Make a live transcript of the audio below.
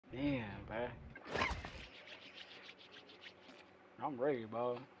man. I'm ready,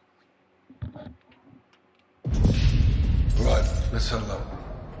 bro. Right, let's settle up.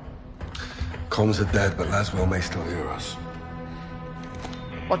 Comms are dead, but Laswell may still hear us.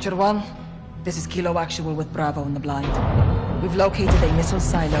 Watcher 1, this is Kilo Actual with Bravo in the blind. We've located a missile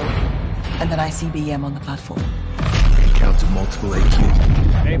silo and an ICBM on the platform. Counted multiple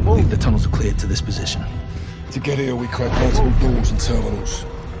AQ. I think the tunnels are cleared to this position. To get here, we cracked multiple doors and terminals.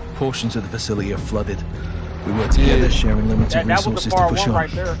 Portions of the facility are flooded. We work together, sharing limited resources to push on.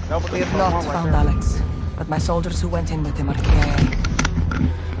 Right there. We have not found Alex, but my soldiers who went in with him are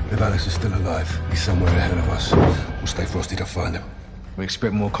KIA. If Alex is still alive, he's somewhere ahead of us. We'll stay frosty to find him. We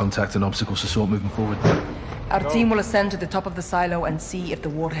expect more contact and obstacles to sort moving forward. Our team will ascend to the top of the silo and see if the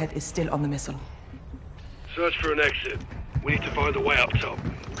warhead is still on the missile. Search for an exit. We need to find a way up top.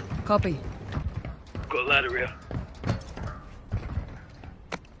 Copy. Got a ladder here.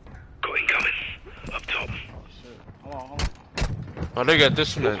 Got incoming. Up top. Hold on. Oh, they got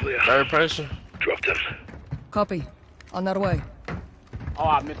this one in third person? Dropped him. Copy. On our way. Oh,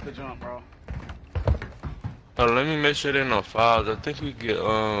 I missed the jump, bro. Oh, let me make sure there ain't no files. I think we get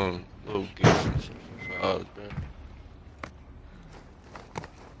little gifts and shit for files, bro.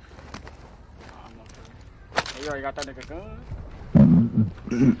 You already got that nigga gun?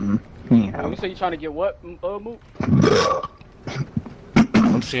 Yeah. You say you trying to get what, Moot?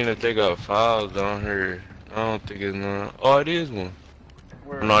 I'm seeing that they got files down here. I don't think it's none. Oh, it is one.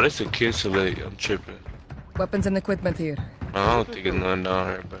 Where? No, this is a kid select. I'm tripping. Weapons and equipment here. I don't think it's none down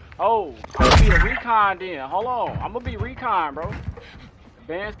here, bro. Oh, I'm gonna be a recon then. Hold on. I'm gonna be recon, bro.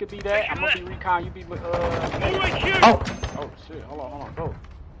 Bands could be that. I'm gonna be recon. You be Oh! Oh shit. Hold on. Go.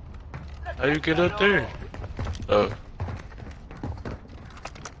 How you get up there? Oh.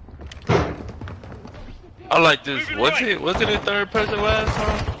 I like this. Was it in third person last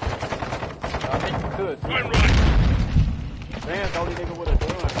time? I think you could. Bands the only nigga with a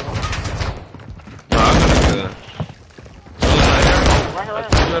gun, bro. No, I got a gun. Right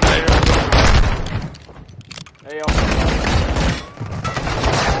here. Hey, yo.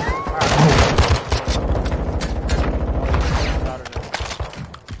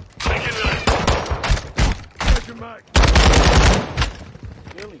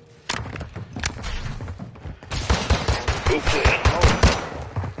 Really?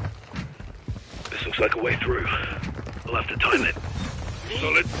 This looks like a way through. We'll have to time it.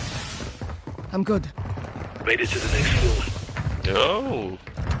 Solid. I'm good. Made it to the next floor. Yo.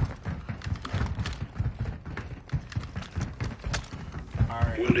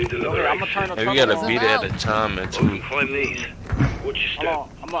 Alright. Wounded delivery. I'm gonna turn the Hey, we gotta beat it at a time and Oh, two. we can climb these. Watch your step.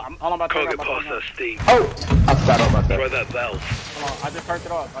 Hold on. I'm about to Can't turn get past that steep. Oh! I forgot all about Try that. that valve. Hold on. I just turned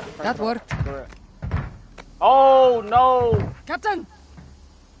it off. That worked. Go ahead. Oh no! Captain!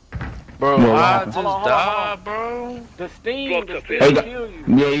 Bro, Well, I what just Hold on. died, bro. The steam Blocked up here. Hey, kill you.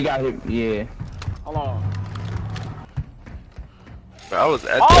 Yeah, you got hit. Yeah. Hold on. Bro, I was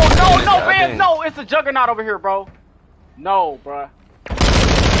at Oh that no, point, no, I man, didn't- no! It's a juggernaut over here, bro. No, bruh. I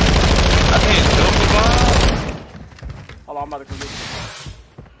can't jump the Hold on, I'm about to come get you.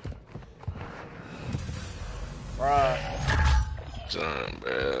 Bruh. Son,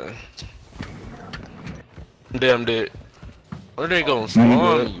 bro. Damn, dude. Where they gonna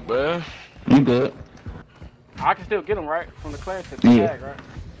spawn me, bro? You good? I can still get him, right? From the clearance to the Yeah. tag, right?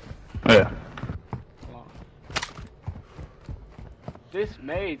 Yeah. Hold on. This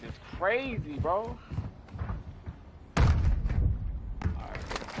maze is crazy, bro.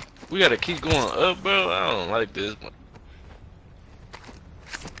 We gotta keep going up, bro. I don't like this one.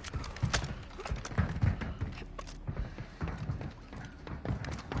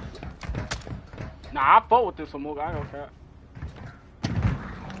 Nah, I fought with this one, I don't care.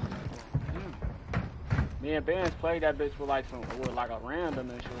 Me and Benz played that bitch with like a random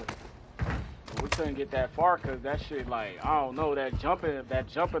and shit. But we couldn't get that far cause that shit like I don't know that jumping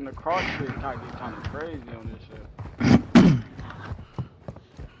the cross shit kind of crazy on this shit.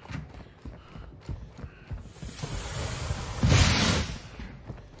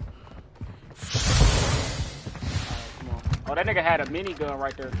 Alright, come on. Oh, that nigga had a minigun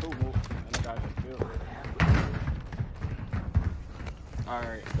right there too. That nigga got killed.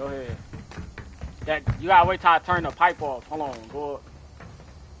 Alright, go ahead. That you gotta wait till I turn the pipe off. Hold on, go up.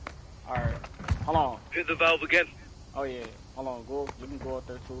 Alright, hold on. Hit the valve again. Oh yeah, hold on, go. You can go up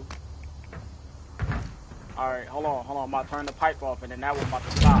there too. Alright, hold on. I'm about to turn the pipe off and then that was about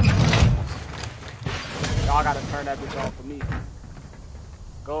to stop. Y'all gotta turn that bitch off for me.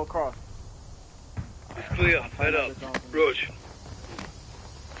 Go across. It's clear. Head up. Roger.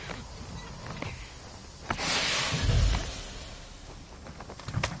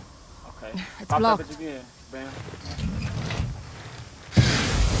 Okay. It's Pop that blocked. bitch again. Bam.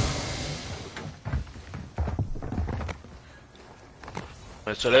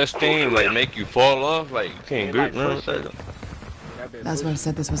 So that steam like make you fall off, like you can't Yeah, grip like none push of it. that. That bitch Laswell push.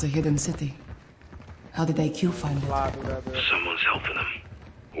 said this was a hidden city. How did AQ find it? Slide through that bitch. Someone's helping them.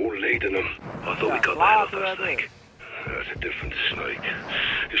 Or leading them. I thought we got the Slide hell through off that that bitch. snake. That's a different snake.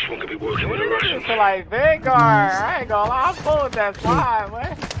 This one could be working What with the is Russians. this to like Vanguard? I ain't gonna lie, I'm full with that slide,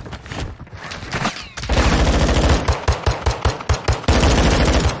 man.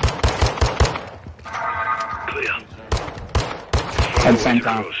 Clear. At the same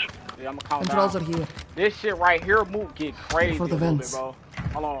time. Yeah, I'm gonna count Controls down. are here. This shit right here, move get crazy For the a little bit, vents. bro.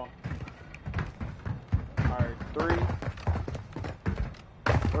 Hold on. Alright,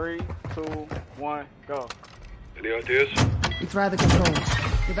 3, 2, 1, go. Any ideas? We try the controls.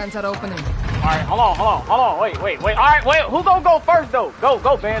 The vents are opening. Alright, hold on. Wait. Alright, wait, who gonna go first though? Go,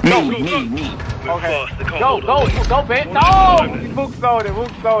 Ben. Go. Me. Move Okay. fast. They can't Go, hold on. go, Ben. No! Mook sold it.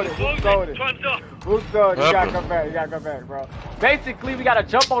 Time's up. Mook sold it. You gotta come back, bro. Basically, we gotta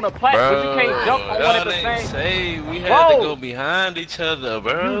jump on the platform, but we can't jump on one at the same. Say we had Bro. to go behind each other,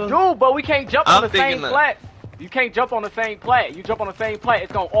 bro. You do, but we can't jump on I'm the same thinking that- plat. You can't jump on the same plat. You jump on the same plat,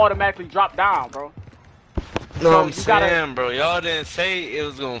 it's gonna automatically drop down, bro. No, So I'm you saying, gotta- bro. Y'all didn't say it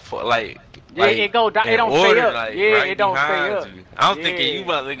was gonna fall, like. Yeah, it go down. It in don't order, stay up. like, Yeah, right it don't stay behind up. you. I'm Yeah. thinking you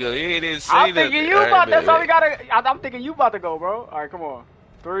about to go. Yeah, it didn't say I'm that. thinking you Alright, about. That's bet, all we gotta. I'm thinking you about to go, bro. All right, come on.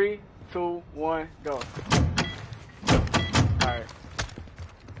 3, 2, 1, go. All right.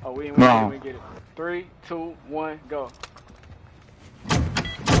 Oh, we ain't get it. 3, 2, 1, go.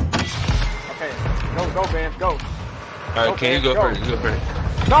 Okay, go, Ben, go. Alright, can you go Go. first? You go first.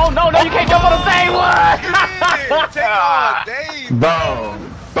 No, you can't jump on the same one. Take all day, Bro.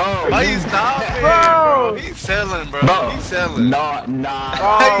 Why you stopping, Bro. bro? He's selling, bro. He's selling. Nah. Bro.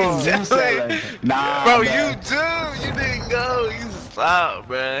 You selling. Nah. Bro, bro. you do. You didn't go. You stopped,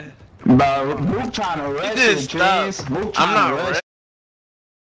 bro. Bro, Mook trying to rush You just it, James. stopped. Mook I'm trying not to rush. ready.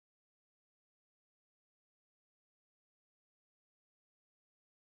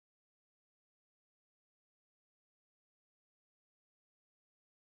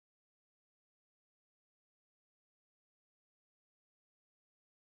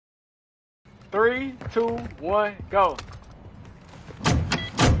 Three, 2, 1, go.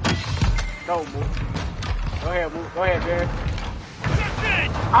 Go, move. Go ahead, move. Go ahead, Ben.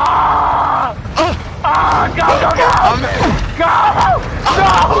 Ah! Go!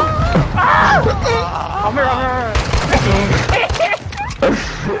 I'm here.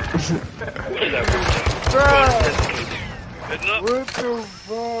 What the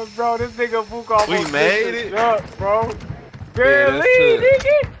fuck, bro? This nigga Fook almost We made it? up, bro. Yeah, Barely, that's it.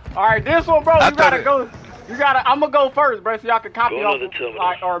 nigga. Alright, this one, bro, I you gotta thought go. I'm gonna go first, bro, so y'all can copy Go off on the of,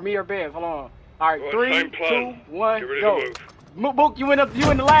 terminal. or me or Ben. Hold on. Alright, Right, 3, same plan. 2, 1, Get ready go. to move. Mook, you in the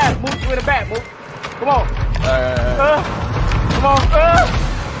last. Mook, you in the back. Mook. Come on. Come on.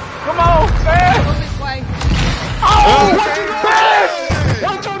 Come on, man. Go this way. Oh, bitch!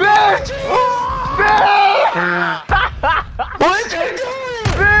 What you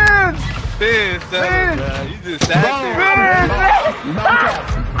doing? Ben selling, bro. You just sat there. No cap.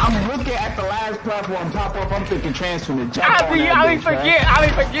 I'm looking at the last platform pop up. I'm thinking transfer jump on that I be bitch,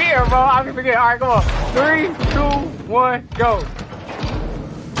 forgetting, bro. I be forgetting. All right, come on. 3, 2, 1, go.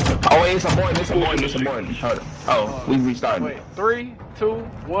 Oh, it's aborting. Hold on. Oh, we restarted. Wait, 3, 2,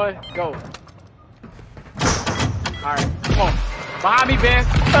 1, go. All right, come on. Behind me, Ben.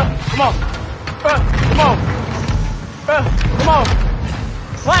 Come on. Come on.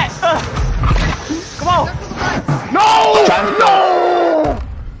 Flat. Come on.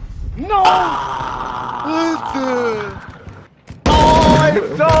 No! What the? Oh, it's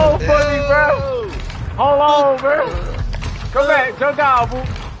so funny, bro. Hold on, bro. Come back. Jump down, boo. All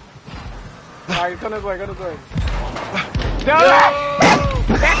right, come this way. Jump back.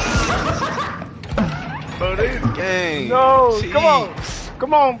 Bro, this game. No, Jeez.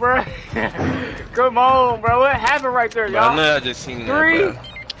 come on, bro. Come on, bro. What happened right there, Bro, I y'all? know I just seen that, 3,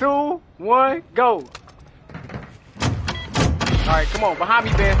 bro. 2, 1, go. All right, come on, behind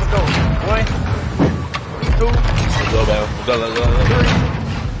me, Ben. Let's go. 1, 2, Go, bro. Go. 3.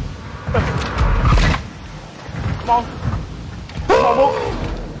 Come on, boo.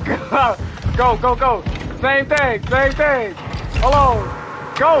 Go. Same thing. Hold on.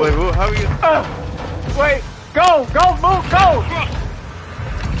 Go. Wait, how we get? Wait. Go, move, go.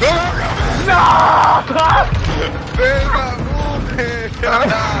 No! Ben's not moving.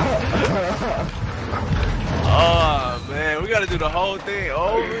 Oh man, we gotta do the whole thing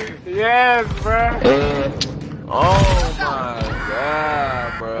over. Yes, bro. Oh my god.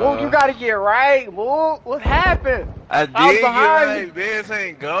 God, bro. Mook, you gotta get right, Mook. What happened? I did was get behind right. Benz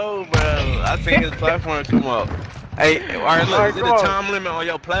ain't go, bro. I seen his platform come up. Hey, alright, look, is it a time limit on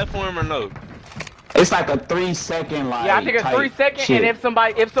your platform or no? It's like a 3-second like. Yeah, I think it's 3 seconds, shit. and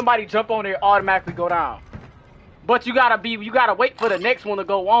if somebody jump on it, automatically go down. But you gotta wait for the next one to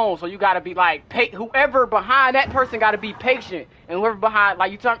go on. So you gotta be like, whoever behind that person gotta be patient, and whoever behind,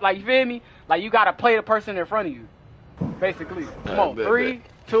 like you feel me? Like you gotta play the person in front of you, basically. Come on, 3,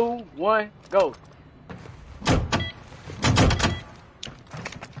 2, 1, go.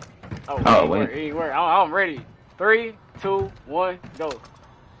 Oh, wait. Anywhere. I'm ready. 3, 2, 1, go.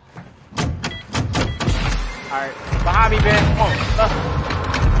 Alright, behind me, Ben. Come on.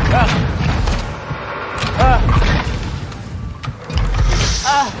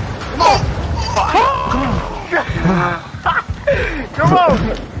 Come on.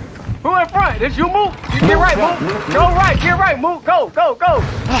 Who in front? This you, Mook? You get right, Mook. Go right, get right, Mook. Go. Go. Go.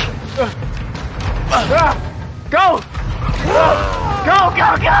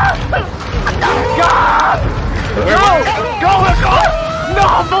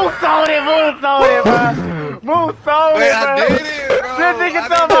 No, Mook sold it, bro. Mook sold it, bro. I did it, bro. This nigga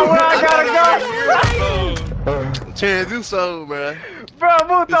talking about where I gotta go. Chance, you sold, bro. Bro,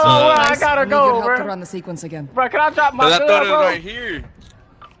 Mook talking about where I gotta I need your go, help to bro. run the sequence again. Bro, can I drop my I gun, thought it was bro? right here.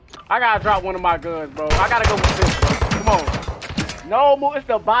 I gotta drop one of my guns, bro. I gotta go with this, bro. Come on. No, Mook, it's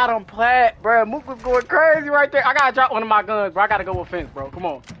the bottom plat, bro. Mook was going crazy right there. I gotta drop one of my guns, bro. I gotta go with fence, bro. Come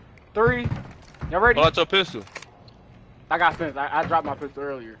on. 3. Y'all ready? Pull out your pistol. I got fence. I dropped my pistol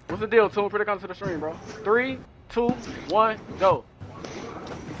earlier. What's the deal, Toon? Pretty come to the stream, bro. 3, 2, 1, go.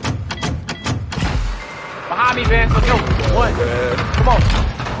 Behind me, man. Let's go. 1. Come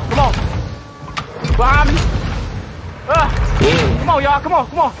on. Behind me. Come on, y'all. Come on.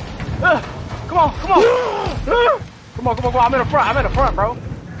 Come on. Come on. I'm in the front, bro.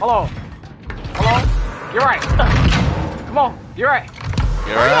 Hold on. You're right. Come on. You're right.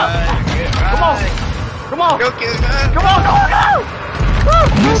 Hurry up. Come on. Go get it, man. Go.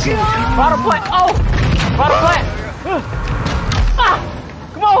 Bottom plat. Oh. Bottom plat.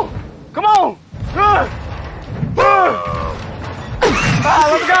 Come on.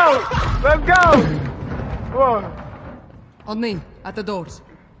 Let's go. Come on. On me, at the doors.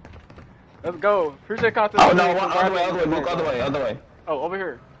 Let's go. Appreciate content. Oh no, other way. Oh, over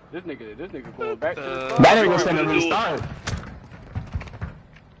here. This nigga going back to the That nigga was finna restart.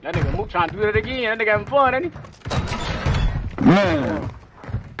 That nigga Mook trying to do it again. That nigga having fun, ain't he? Man.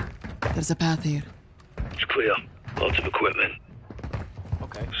 There's a path here. It's clear. Lots of equipment.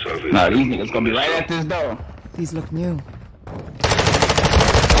 Okay. Service. Nah, these niggas gonna be right at this door. These look new.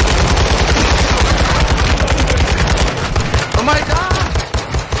 Oh my god!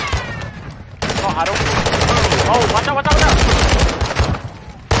 Oh, I don't. Oh, watch out.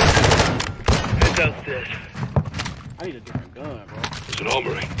 Head downstairs. I need a different gun, bro. There's an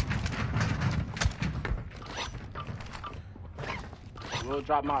armory. We'll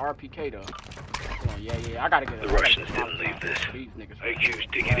drop my RPK though. Come on, yeah. I gotta get it. The Russians didn't leave this. These niggas. AQ's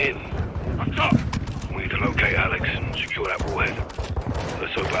digging in. Up top. We need to locate Alex and secure that warhead.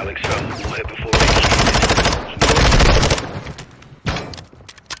 Let's hope Alex found the warhead before AQ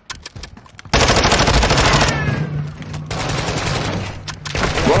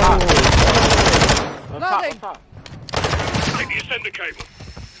Up top. Take the ascender cable.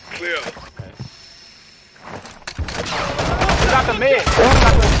 Clear. We got the mid.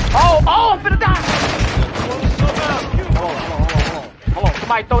 Oh, I'm finna die. Hold on.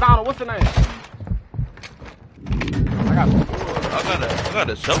 Somebody throw down what's the name? I got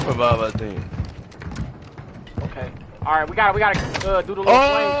a self-revive, I think. Okay. Alright, we gotta do the little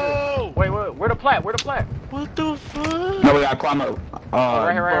flame shit. Wait, where the plat? What the fuck? No, we gotta climb up.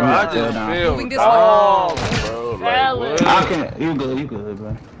 Right here. I just feel Moving this bro. Hell Like, I what? can. You good,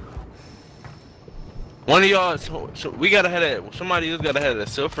 bro. One of y'all, so we gotta have that. Somebody else gotta have that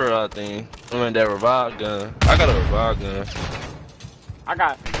silver thing. I mean that revive gun. I got a revive gun. I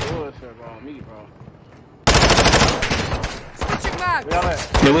got some bullshit on me, bro. Switching back. Where y'all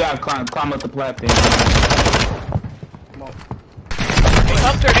at? Yeah, we gotta climb up the platform. Come on. They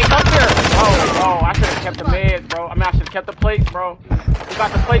up there. Oh, I should have kept the meds, bro. I should have kept the plates, bro. Who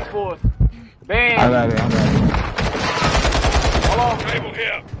got the plates for us? Bam. I got it. Hold on. Cable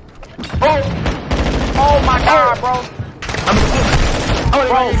here. Oh my god, bro.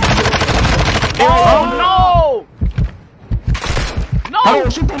 Oh no! No!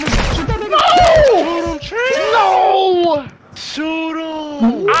 Shoot that nigga. No! Shoot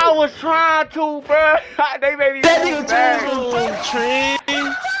him! I was trying to, bro. They made me That move nigga back. Train.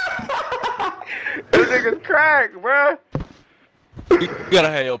 This nigga's cracked, bro. You gotta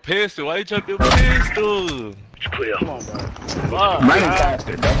have your pistol. Why you chuck your pistol? It's clear. Come on, bro. Running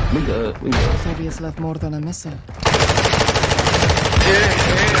faster, bro. We good. We good. Fabius left more than a missile.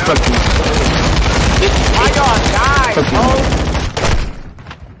 Fuck you. Why y'all die, Fuck bro?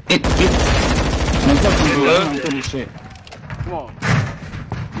 Man, fuck you, bro. I'm doing this shit. Come on.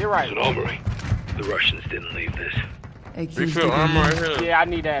 You're right. It's an armory. The Russians didn't leave this. Refill armor right here. Yeah, I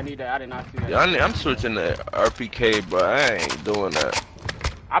need that. I need that. I did not see that. Yeah, I'm switching to RPK, but I ain't doing that.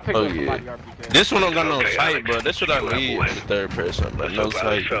 I picked Oh, up yeah. somebody RPK. This one don't got no Okay, sight, Alex. bro. That's what I need in the third person, but Let's no hope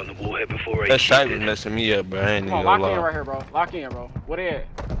Alex sight. found the warhead before That sight AQ was did. messing me up, bro. I ain't Come even on, gonna lock in lie. right here, bro. Lock in, bro. What is?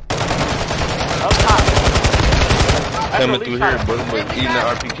 Up top. That's Coming the through least here, shot. but eating the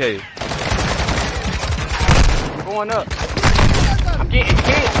RPK. I'm going up. I'm getting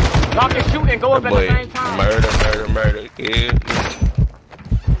hit. Y'all can shoot and go up That at the boy, same time. murder. Yeah.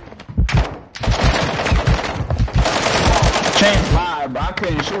 Chance live, but I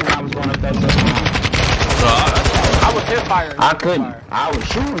couldn't shoot when I was going up that stuff. No, I was hip fire. I couldn't. I was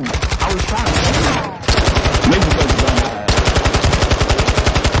shooting. I was trying to shoot. Maybe because it's on my head.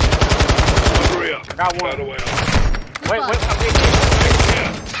 Hurry up. Got one. Found a way out. Wait.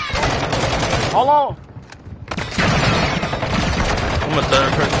 Hold on. I'm a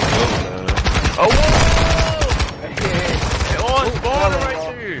third person. Oh, they all spawn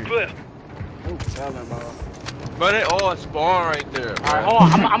right there. Clear. Tell him, bro. Bro, they all spawn right there. All right, hold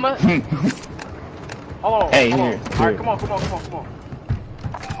on. I'm a. Hold on. Hey, hold on. here, All right, here. come on. All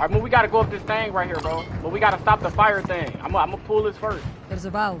right, man, we gotta go up this thing right here, bro. But we gotta stop the fire thing. I'm gonna pull this first. There's a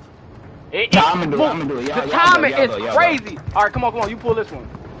valve. Nah, I'ma do it, I'ma do it. The Y'all timing go, is y'all go. crazy. All right, come on. You pull this one.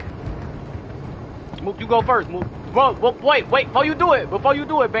 Mook, you go first. Mook. Bro, wait. Before you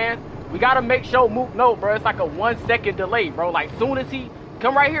do it, man. We gotta make sure Mook know, bro. It's like a 1 second delay, bro. Like soon as he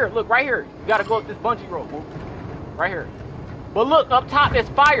come right here, look right here. You gotta go up this bungee rope, Mook. Right here. But look, up top is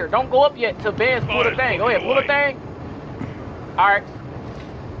fire. Don't go up yet till Ben's pull the thing. Go ahead, pull the thing. All right.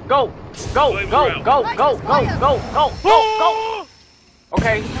 Go.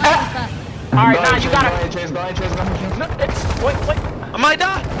 Okay. All right, now you gotta. Go ahead, Chase. No, wait. I might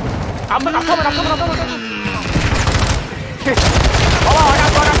die. I'm coming. Hold on, I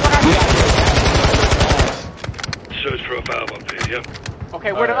got. Search for a valve up here, yep.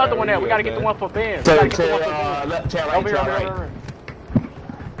 Okay, where the other one at? We gotta get the one for Ben. We Tail, gotta get the one for tail, Ben. left, tail, right, Over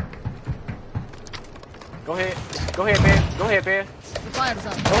here. Go ahead, Ben. The fire's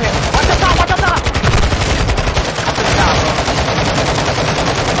on. Go ahead. Watch the top.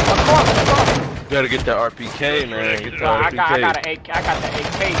 Across. You gotta get that RPK, man. Get the I RPK. got the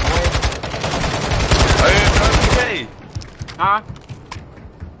AK, boy. Oh, yeah, the RPK. Huh?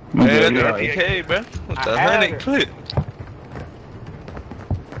 Hey, that's the RPK, bro. With the I had 100 it. clip.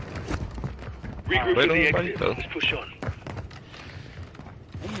 Regroup Wait to on the the bike, exit. though. Let's push on.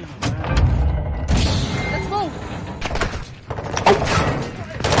 Let's move.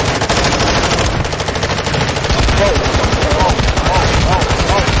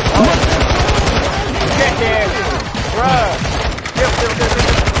 Get there. Bruh.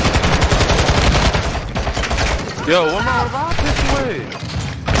 Yo, what my revive this way?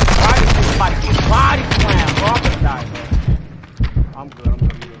 Body slam, bro. I'm gonna die, bro. I'm good.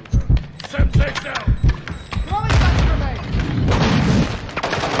 Sensei down.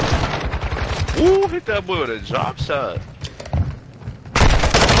 Ooh, hit that boy with a drop shot.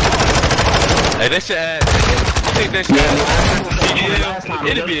 Hey, that shit add. You think that shit add?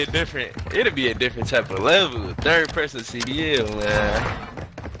 It'd be a different type of level. Third person CDL, man.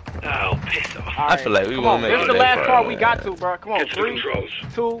 Oh, piss off. All I feel like we come won't on. make This it is the that last far, part we man. got to, bro. Come on. Get to the 3, controls.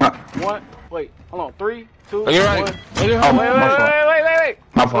 2, 1. Wait, hold on. 3, 2, Oh, you're right. 1. Oh, you're Oh, right. my fault. Wait.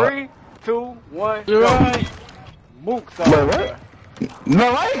 My fault. 3, 2, 1. You're Go. right. Mook, so. Wait, what?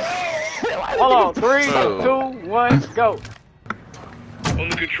 No, right? Hold on. 3, Bro. 2, 1. Go. On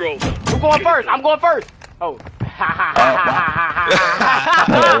the controls. Who's going first? I'm going first. Oh. Come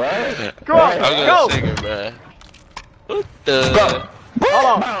on. I'm gonna Go. sing it, man. What the? Go.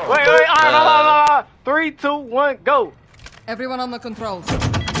 Hold on. Wait. All right, hold on. 3, 2, 1. Go. Everyone on the controls.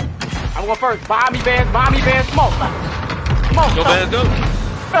 I'm going first. Buy me, Van. Smoke. Go, man, go. Go,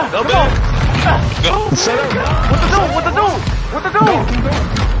 Come man. on. Go. What to do?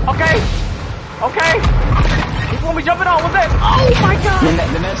 Okay. You want me jumping on? What's that? Oh my god. The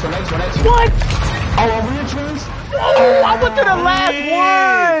next one. What? Oh, over here, Chase? Oh, I went to the last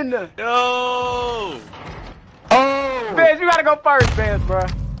one. Yo. Oh. Vance, you gotta go first, Vance, bro.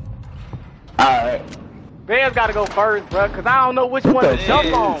 Alright. Vance gotta go first, bro, cause I don't know which one to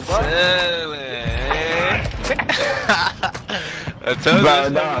jump on, bro. I told you Bro,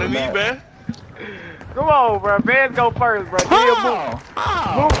 it's nah, nothing to me, man. man. Come on, bro. Vans go first, bro.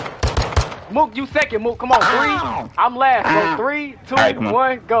 Oh. Mook, you second. Mook, come on. 3. I'm last, bro. 3, 2, Right,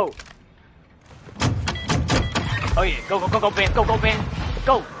 1, go. Oh yeah, go, Vans. Go, Vans.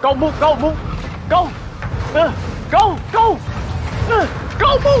 Go, Mook. Go, Mook. Go. Go, Mook. Go,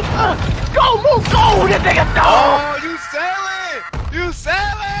 Mook. Go. This nigga go. Oh, you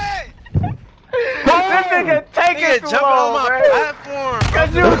selling! This nigga taking too jumping long, on my man. platform, bro.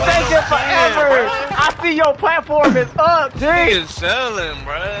 Cause you taking forever. I see your platform is up, G. Nigga selling,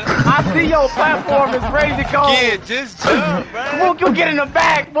 bro. I see your platform is ready to go. Yeah, just jump, bro. Mook, you get in the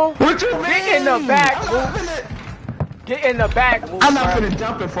back, Mook. What you mean? Get in the back, Mook. Get in the back, Mook. I'm not bro. gonna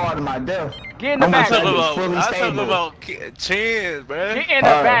jump and fall to my death. Get in the I'm back, gonna Mook. fully I'm stable. talking about chance, bro. Get in the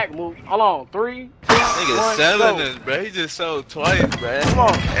back, Mook. Hold on. 3, 2, Nigga 1, selling go. this, bro. He just sold twice, bro. Come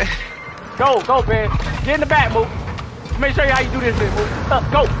on. Go, man. Get in the back, Mook. Make sure how you do this thing, Mook. Go,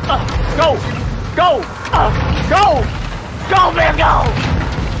 go, man, go.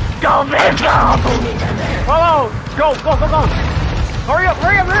 Go, man, go. Hold on. Go. Hurry up.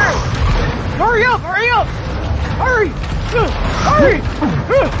 Hurry.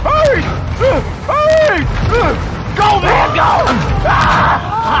 Go, man, go.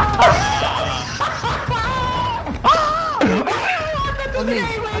 On me,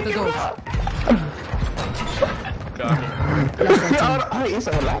 at the door. It's a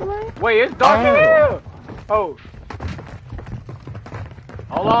ladder. Wait, it's dark in here. Oh.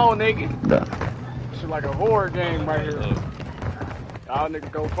 Hold on, nigga. This is like a horror game right here. Y'all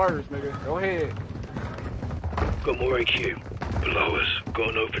niggas go first, nigga. Go ahead. Got more AQ. Below us. Got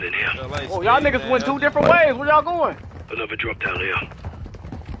an opening here. Oh, y'all niggas went 2 different ways. Where y'all going? Another drop down here.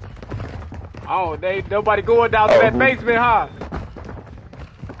 Oh, nobody going down to that basement, huh?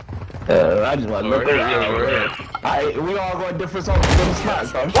 I just want to look around. Alright, we all going different spots.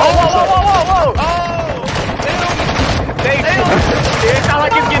 So Whoa! Oh! It sound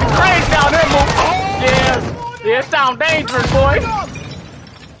like it's getting crazy down there, Mook. Yeah, it sound dangerous, boy.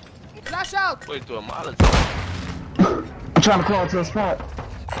 Flash out! Wait to a Molotov. I'm trying to crawl to a spot.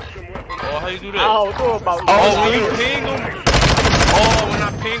 Oh, how you do that? Oh, do about when you ping him. Oh, when I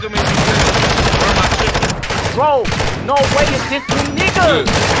ping him, and you where my shit? Bro, no way it's this two niggas.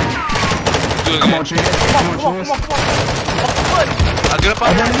 Come on, Chance. Come on. I get up out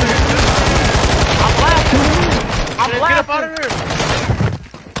of here. I'm Get up out of blasting.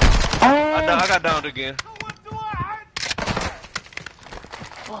 here. I got downed again.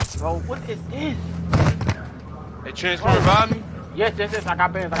 Fuck, bro, what is this? Hey, Chance, can you revive me? Yes, I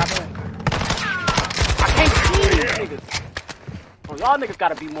got bands. I can't see these niggas. Bro, y'all niggas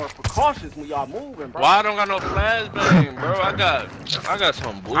gotta be more precautious when y'all moving, bro. Why I don't got no flashbang, bro? I got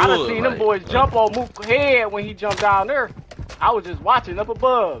some bull. I done seen them boys jump on Mook's head when he jumped down there. I was just watching up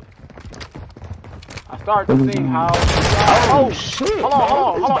above. I started to see how. Oh shit!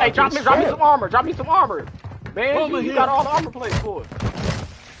 Hold on. Hey, drop me some armor. Man, you got all the armor plates for it.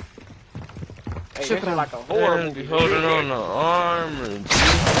 Hey, this is like a horror Man, movie. be holding on the armor.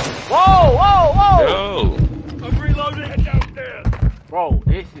 Whoa! Yo. I'm reloading downstairs. Bro,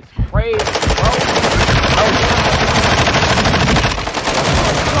 this is crazy, bro.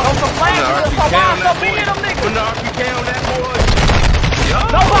 Some flags, some bombs, some in them niggas. Put the RPK on that boy. Yo.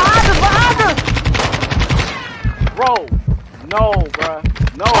 No, behind us! Bro, no, bruh.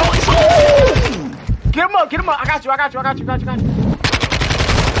 No. Get him up. I got you.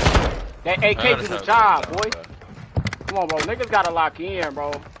 That AK do the job, boy. Come on, bro. Niggas gotta lock in,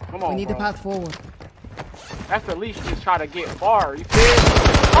 bro. Come on, We need bro. the path forward. That's the least you just try to get far, you feel?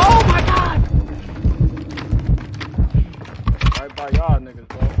 Oh my god! Right by y'all niggas,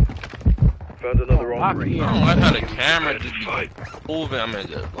 bro. Found another Lock armory. in. I don't like how the camera just be moving. I mean,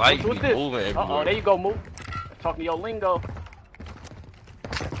 the light be What's this? moving Uh-oh, everywhere. there you go, Mook. Talking your lingo.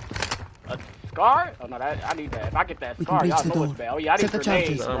 A scar? Oh no, I need that. If I get that We can scar, reach y'all the know door. it's bad. Oh yeah, I need Set the grenades,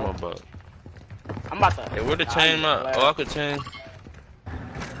 charges. I'm bro. about. I'm about to. Hey, where the chain my? Oh, I could change.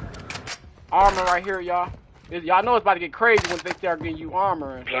 Armor right here, y'all. Y'all know it's about to get crazy when they start getting you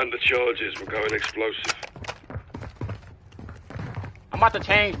armor. And Plant the charges. We're going explosive. I'm about to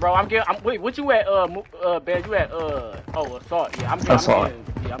change, bro. Wait, what you at? Ben, you at? Assault. Yeah, I'm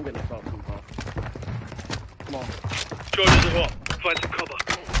getting assault too, bro. Come on. Charges are up. Find some cover.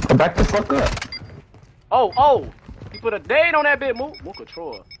 Back the fuck up. Oh. You put a date on that bit, Mook. Mook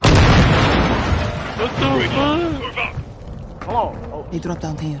control. What the fuck? Move up. Hold on. Oh. They drop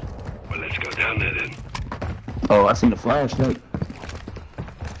down here. Well, let's go down there then. Oh, I seen the flashlight.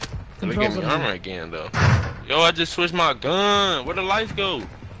 Let me get me armor again, though. Yo, I just switched my gun. Where the lights go? That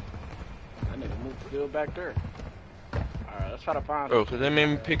nigga Mook still back there. Alright, let's try to find Bro, cause they made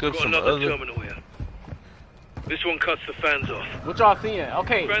me pick up Got some another other. terminal here. This one cuts the fans off. What y'all seeing?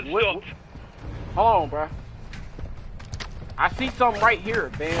 Okay, Fans what, stopped. hold on, bro. I see something right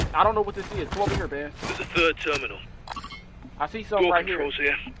here, man. I don't know what this is. Come over here, man. There's a third terminal. I see something Door right here. controls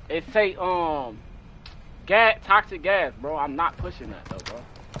here. It say gas, toxic gas, bro. I'm not pushing that though, bro.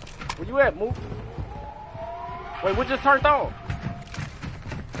 Where you at, Mook? Wait, what just turned on?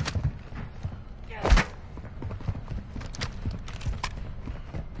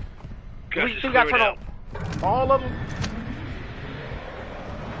 Gas We is still got clearing turned out. on. All of them?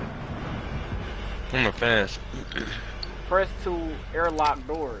 I'm a fast. Press to airlock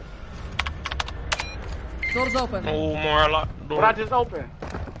doors. Doors open. Oh, more locked door. What I just opened?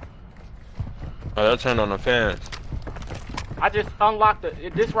 Oh, that turned on the fans. I just unlocked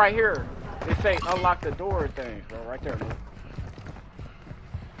this right here. It say unlock the door thing, bro. Right there, man.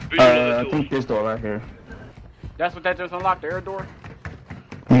 Visual on the I door. think this door right here. That's what that just unlocked, the air door?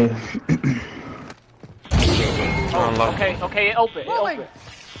 Yeah. Oh, okay, it open. It open.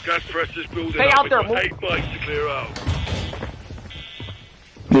 Gas pressure's building Stay up. out there, We've got move. 8 bikes to clear out.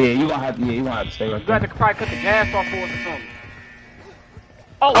 Yeah, you gonna have to stay right You got there. to probably cut the gas off for us or something.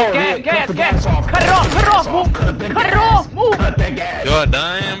 Oh, Oh, gas, yeah, gas, cut the gas. gas off. Cut it off, move. Cut it off, move. Cut that gas. Y'all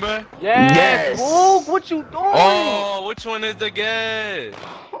dying, bro? Yes, Yes. move. What you doing? Oh, which one is the gas?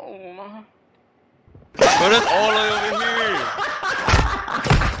 Oh, man. Bro, that's all the way over here.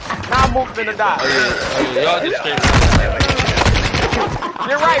 Now Mook finna die. Oh, yeah, y'all just straight.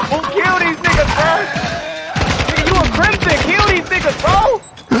 You're right, Mook. Kill these niggas, bro. Nigga, you a crimson. Kill these niggas, bro.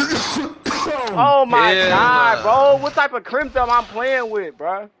 Oh my Yeah, god, nah. bro. What type of crimson I'm playing with,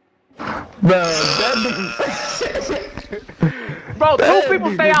 bro? Bro, that Bro, two That people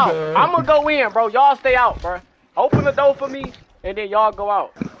nigga stay out. done. I'm gonna go in, bro. Y'all stay out, bro. Open the door for me, and then y'all go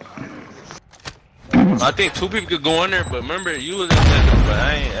out. I think 2 people could go in there, but remember, you was in there, but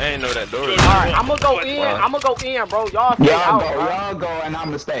I ain't know that door. Alright, I'm gonna go in, bro. Y'all stay out, bro. y'all go, and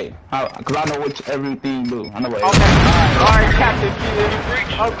I'ma stay. Cause I know which everything you do. I know what. Okay, alright, Captain Kid.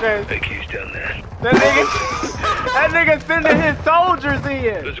 Okay. Hey, Q's down there. That nigga sending his soldiers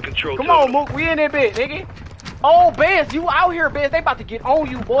in. There's a control Come on, terminal. Mook, we in that bit, nigga. Oh, Benz, you out here, Benz. They about to get on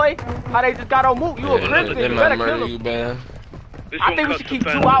you, boy. How they just got on Mook. You a crimson. They You might better murder kill you, him. man. This I one think we cuts should the keep 2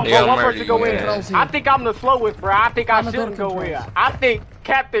 fans out, off. They bro. gonna One murder person go you, in. man. I think I'm the slowest, bro. I think I On the shouldn't door go in. controls. I think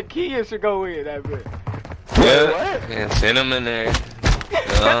Captain Kia should go in that bit. Yeah, and send him in there.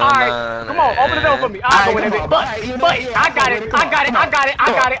 Alright, come on, open the door for me. I'll go in that bit. But, I got it. Come on.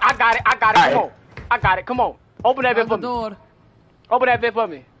 I got it. Come on. Open that bit for me. door. Open that bit for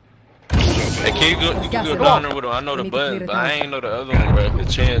me. Hey, you can go down there with him. I know the button, but I ain't know the other one, bro. The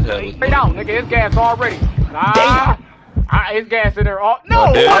chance had it. Straight out, nigga. It's gas already. Nah. It's gas in there. No,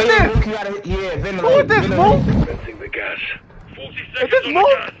 Oh, damn. what's this? Ventilate. Who is this, Mook? Venting the gas. 40 Is seconds this on Mook?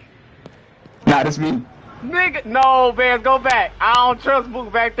 the gas. Nah, that's me. Nigga, no, man, go back. I don't trust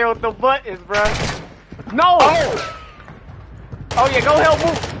Mook back there with the buttons, bruh. No! Oh, yeah, go help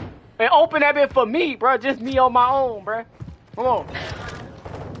Mook. And open that bit for me, bruh. Just me on my own, bruh. Come on.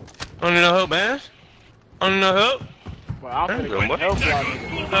 I don't need no help, man. I don't need no help. Well, I'm There you finna go, help y'all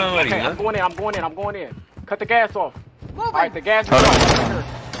niggas. No, Okay, I'm going in. Cut the gas off. Alright, the gas is Hold on.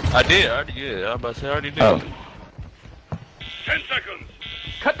 off. I did, I already did. I was about to say, I already did. Oh. 10 seconds.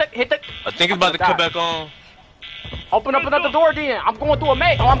 Hit the. I think it's about to come back on. Open up another door then. I'm going through a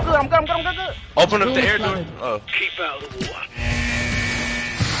mate. Oh, I'm good. Open up the air door. Oh. Keep out of the water.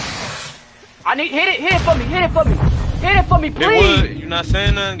 I need, hit it for me. Hit it for me, It please. would. You not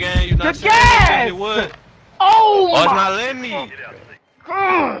saying nothing, gang. You not The saying gas! nothing. It would. Oh, Oh, it's my. not letting me.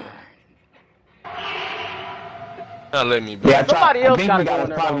 Mm. Not letting me, bro. Yeah, Somebody else I think gotta we go gotta in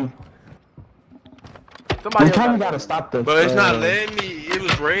there, probably. Somebody We else probably gotta gotta go. stop the. But it's not letting me. It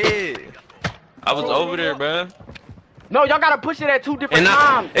was red. I was over there, bro. No, y'all gotta push it at 2 different And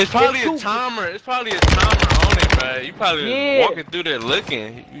times. it's probably It's a two- timer. It's probably a timer on it, bro. You probably Yeah. walking through there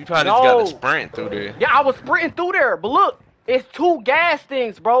looking. You probably No. just got to sprint through there. Yeah, I was sprinting through there, but look, it's 2 gas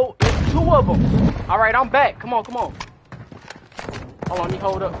things, bro. It's 2 of them. All right, I'm back. Come on. Hold on, let me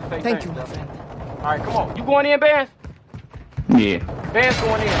hold up. Say Thank thanks, you, bro. my friend. All right, come on. You going in, Bass? Yeah. Bass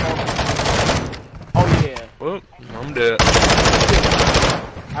going in, bro. Oh yeah, Well, I'm dead.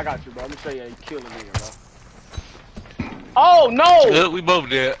 I got you, bro. Let me show you how you kill a nigga, bro. Oh no! Good, we both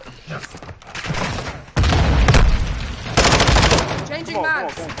dead. Changing Come on.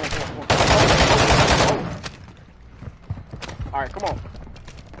 mags. Alright, come on.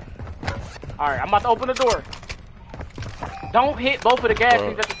 Alright, I'm about to open the door. Don't hit both of the gas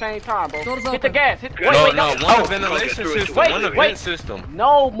things at the same time, bro. Door's Hit the open. gas. Wait, No, wait, no, no. one Oh, ventilation system, wait, one wait. event system.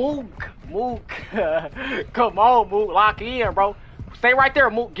 No, Mook. Come on, Mook. Lock in, bro. Stay right there,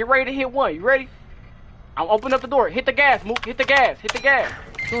 Mook. Get ready to hit one. You ready? I'm opening up the door. Hit the gas, Mook. Hit the gas. Hit the gas.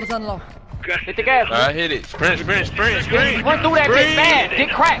 Doors unlocked. Hit the gas, Mook. Alright, hit it. Sprint. Run through that bitch fast. Get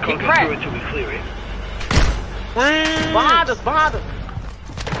cracked. Get cracked. Until we clear it. Behind us. Behind us.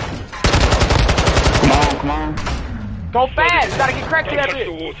 Come on. Go fast. You gotta get cracked to that Don't touch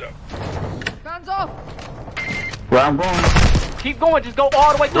the bitch. water. Hands off. Where I'm going? Keep going. Just go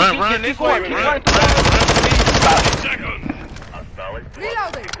all the way through. Run Keep this way. going. Keep Run. running through.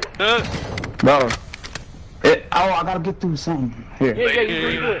 Reloading. Bro. I gotta get through something. Here. Yeah, you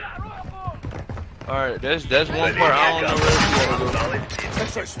pretty good. Alright, that's one part I don't know where you gotta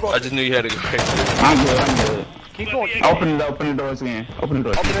go. I just knew you had to go right there. I'm good. Keep going. Open the doors again. Open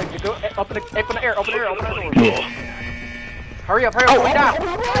the doors. Open the air. Open the door. Hurry up, we down.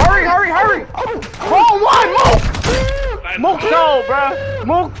 Hurry. Wrong one, Mook! Mook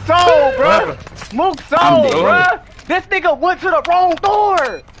sold, bruh. This nigga went to the wrong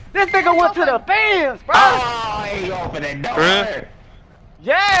door. This nigga went to the fans, bruh. Oh, he opened the door.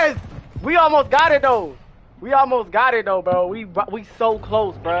 Yes! We almost got it, though. Bro. We so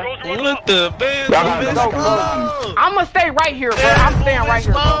close, bro. Let the band So close. I'm gonna stay right here, bro. I'm staying right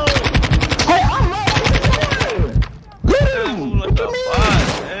here, bro. Hey, I'm right here.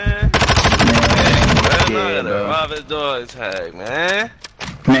 Robert Dog tag, man.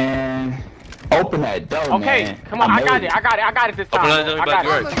 Man, open that door, Okay, man. come on. I got it this time. Open that door, I got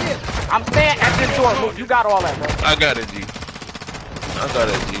back it. I'm staying at this door, Mook. You got all that, bro. I got it, G.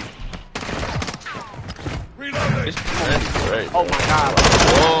 It's right. Oh my god.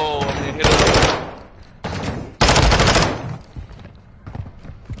 Whoa, I'm gonna hit it.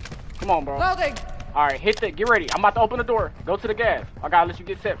 Come on, bro. Loading. Alright, get ready. I'm about to open the door. Go to the gas. I gotta let you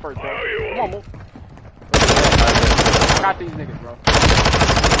get set first, bro. Come on, Mook. I got these niggas, bro.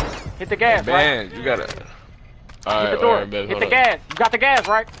 Hit the gas, right? Man, you gotta. Hit Alright, the door. alright, Hit the gas. You got the gas,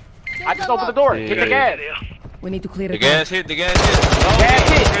 right? I just opened the door. Hit the gas. We need to clear The it. gas hit. Gas hit.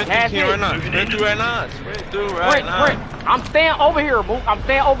 Sprint through right now. Sprint. I'm staying over here, Mook. I'm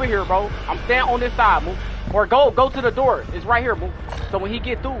staying over here, bro. I'm staying on this side, Mook. Or go to the door. It's right here, Mook. So when he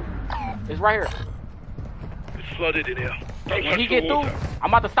get through, it's right here. It's flooded in here. Don't When he touch get the through, water. I'm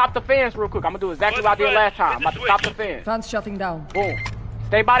about to stop the fans real quick. I'm gonna do exactly what I did last time. I'm about to stop the fans. Fans shutting down. Boom.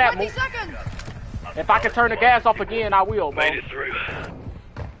 Stay by that, 20 Mook. seconds. If I can turn the gas off again, I will, bro. Made it through.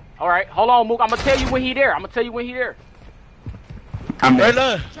 Alright, hold on, Mook. I'm gonna tell you when he there. I'm Right there.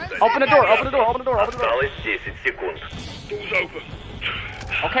 now. Open the door. Doors open.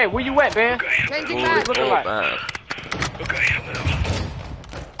 Okay, where you at, man? Changing What it's back. looking like? Okay, I'm out.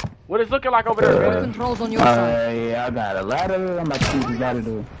 What it's looking like over there, man? Controls on your side. Yeah, I got a ladder. I'm about to use the ladder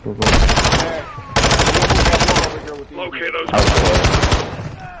to go. Locate those.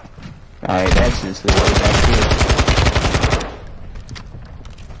 Alright, that's just the way back here.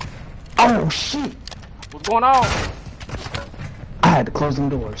 Oh, shit. What's going on? I had to close them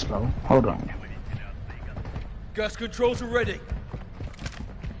doors, bro. Hold on. Gas controls are ready.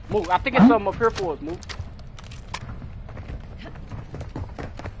 Mook, I think it's something up here for us, Mook.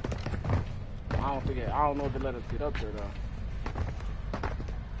 I don't know if they let us get up there, though.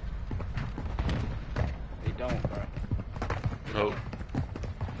 They don't, bro. Nope.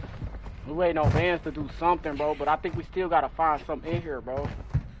 We waiting on Vans to do something, bro, but I think we still gotta find something in here, bro.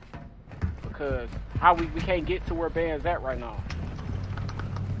 Because how we can't get to where Vans at right now.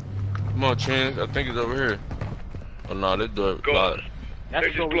 Come on, Chance. I think it's over here. Oh no, this door blocked. That's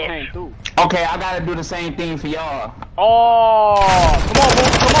They're where we just came blocked. through. Okay, I gotta do the same thing for y'all. Oh, come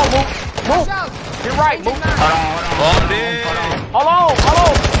on, Mook. Mook. Get right, Mook. Hold on.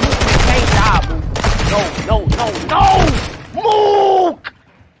 You can't die, Mook. No. Mook!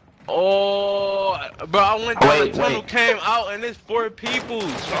 Oh, bro, I went down Wait, the tunnel, wait. came out, and there's 4 people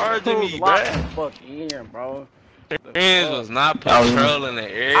charging me, Lock bro. the fuck in, bro. Friends was not patrolling the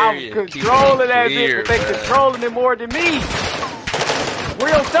area. I'm controlling that clear, bitch, but they bruh. controlling it more than me. Where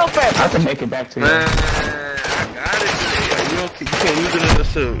yourself at? I can make it back to you. Man, I got it. You can't use it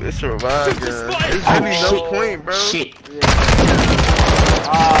as it's a revive gun. There's really no point, bro. Shit.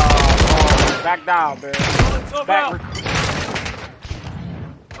 Back down, man. Back.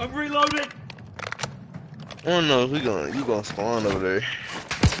 I'm reloading. I don't know if you gonna spawn over there.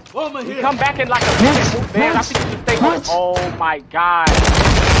 Bomber here. Come back in like a minute, man. I think you should stay home. Oh my god.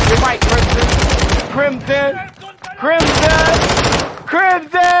 You're right, Crimson.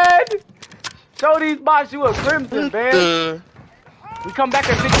 Show these bots you a Crimson, man. We come back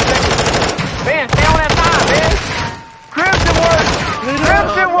in 50 seconds. Man, stay on that side, man. Crimson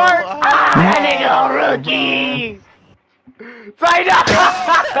work. Ah, nigga, rookie. Say that.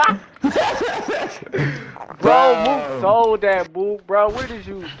 Bro, Mook sold that, Mook, bro. What is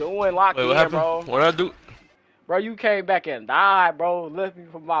you doing locked Wait, what in, happened? bro? What I do? Bro, you came back and died, bro. Left me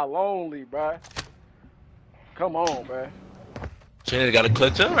for my lonely, bro. Come on, bro. Chinny got to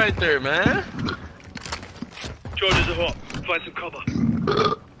clutch up right there, man. Charges are hot. Find some cover.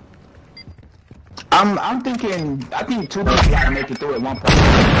 I'm thinking. I think 2 people gotta make it through at one point.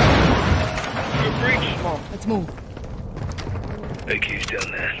 Breach. Come on, let's move. AQ's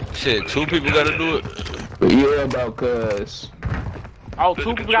down there. Shit, 2 people got to do it. But yeah, bro, cause. Oh,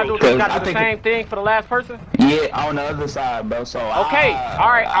 2 people gotta do it. You gotta do the same thing for the last person? Yeah, on the other side, bro. So. Okay,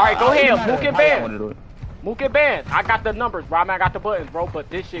 alright, go ahead. Mook and Ben. it. Mook and Ben. I got the numbers, bro. I mean, I got the buttons, bro. But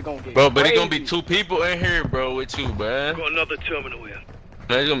this shit gonna get Bro, but crazy. it's gonna be 2 people in here, bro, with you, bro. Got another terminal here.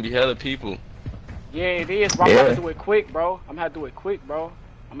 Man, it's gonna be hella people. Yeah, it is, bro. I'm gonna have to do it quick, bro. I'm gonna have to do it quick, bro.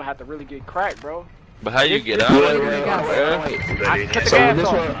 I'm gonna have to really get cracked, bro. But how you get out? Wait. I cut the So gas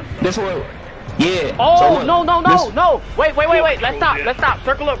off. this one. Yeah. Oh, so look, no. Wait. Let's stop.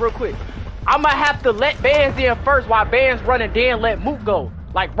 Circle up real quick. I'm gonna have to let Bands in first while Bands running, then let Mook go.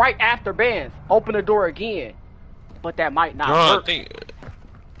 Like right after Bands. Open the door again. But that might not work.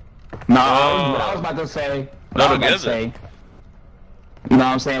 No, what I was about to say. No, I was about to together. say. You know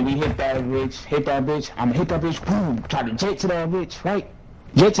what I'm saying? We hit that bitch. I'm gonna hit that bitch. Boom. Try to jet to that bitch, right?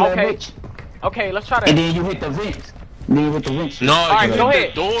 Jet to that bitch. Okay, let's try that. And then you hit the vents. No, Alright, you go hit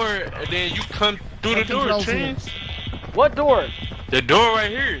ahead. the door, and then you come through the door, Chance. What door? The door right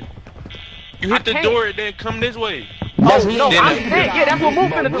here. You hit the door and then come this way. That's no, me. I'm sick. Yeah, that's what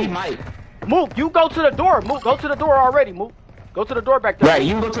Mook finna We do. might. Mook, you go to the door. Mook, go to the door already, Mook. Go to the door back there. Right,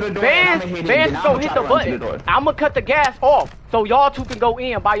 you go to the door. Bands go hit the button. I'm gonna cut the gas off so y'all 2 can go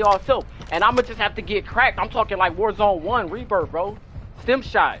in by yourself. And I'm gonna just have to get cracked. I'm talking like Warzone 1 Rebirth, bro. Stem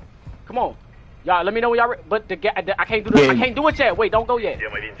shot. Come on. Y'all, let me know when y'all but I can't do this. I can't do it yet. Wait, don't go yet.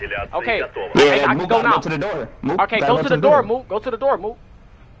 Okay. Yeah, I can go now. Go to the door. Mook, Okay, go to the door, Mook. Go to the door, Mook.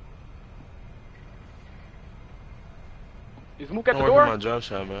 Is Mook at the door? My job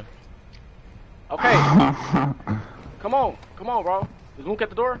shot, man. Okay. Come on, bro. Is Mook at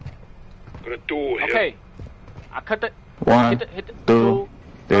the door? Got a door here. Okay. I cut the. 1, hit the 2,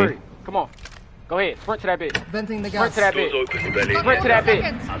 3. Come on. Go ahead. Sprint to that bit. Venting the Sprint gas. to that Doors bit. open, belly. Sprint to that bit.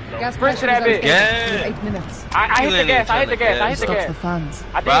 Gas Sprint to pressure that is bit. Yeah. 8 minutes. I hit the gas. I hit the gas. Stops the fans.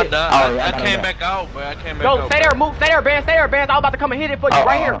 I Bro, did. I came back out, bro. I came back out. Go, stay there, Mook. Stay there, Bands. I was about to come and hit it for you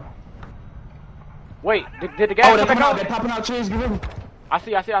right here. Wait, did the gas come back out? They're popping out trees. Get ready. I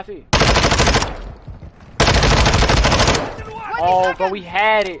see. Oh, but we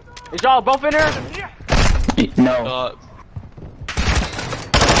had it. Is y'all both in there? No.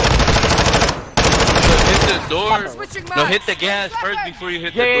 Hit the door. No, hit the gas first before you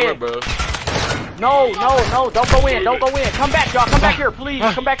hit the door, bro. No, don't go in. Come back, y'all. Come back here, please.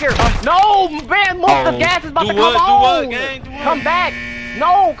 Come back here. No, man, Mook, the gas is about to come on. Do what, gang? Do what? Come back.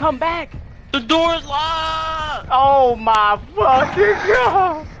 No, come back. The door's locked. Oh my fucking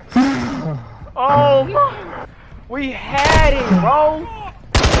god. Oh my. We had it, bro.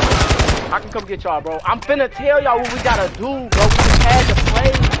 I can come get y'all, bro. I'm finna tell y'all what we gotta do, bro. We just had to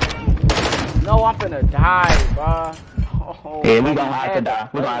play. No, I'm finna die, bro. Oh, Yeah, we gonna have to die.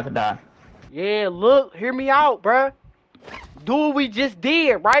 We're gonna have to die. Yeah, look, hear me out, bro. Do what we just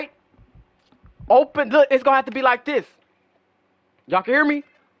did, right? Look, it's gonna have to be like this. Y'all can hear me?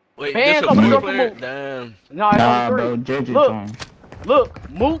 Wait, Bands this a open the door for multiplayer? Mook. Damn. No, it's Nah, on 3. bro, Judge is Look, on. look,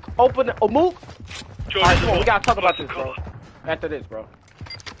 Mook, open the, Mook. Alright, come on, we gotta talk about Find this, some bro. cover. After this, bro.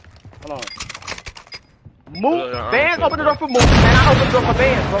 Hold on. Mook, Look, Bands open the door for Mook, and I open the door for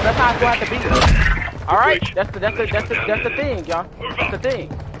Bands, bro. That's how it's gonna have to be. Alright, that's the thing, y'all. That's the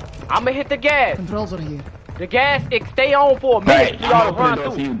thing. I'ma hit the gas. Controls are here. The gas, it stay on for a minute Right, for y'all I'm to run opening the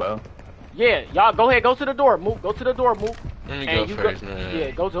door for through. you, bro. Yeah, y'all go ahead, go to the door, Mook. Go to the door, Mook. Let me And go you first, man.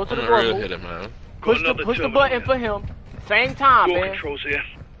 Yeah, go to I'm the a door, real Mook. hitter, man. Push another the terminal button here. for him. Same time, Door man. controls here.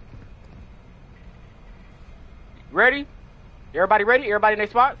 Ready? Everybody ready? Everybody in their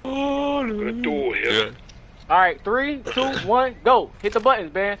spot? Got a door here. Yeah. Alright, 3, 2, 1, go. Hit the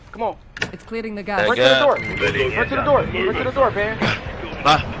buttons, man. Come on. It's clearing the Hey, gas. Run to the door. Belly. Run to the door. Run to the door, man. 8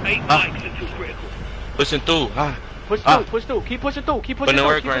 mics until critical. Pushing through. Push through. Keep pushing through. Keep pushing Putting through.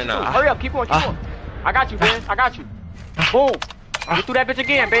 work Keep right pushing now. through. Hurry up. Keep going. Keep going. I got you, man. I got you. Boom. Get through that bitch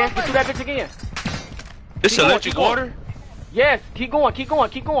again, man. Get through that bitch again. This Keep going, electric keep going. water? Yes. Keep going. Keep going.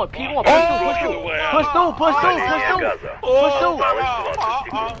 Push through.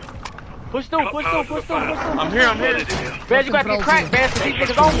 Push through. Push through. Push through. I'm here. Man, you gotta get cracked, man, so these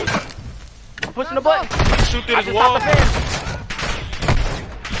niggas on you. I'm pushing the button. Shoot through I this just wall. stopped the fan.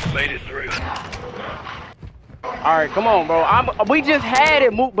 Made it through. Alright, come on, bro. We just had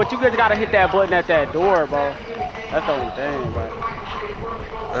it, Mook, but you just gotta hit that button at that door, bro. That's the only thing, bro.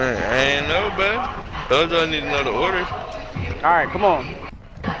 I ain't know, bro. Those y'all need to know the order. All right, come on.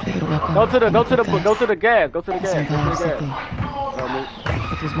 Go to the gas. Go to the gas. Go to the gas.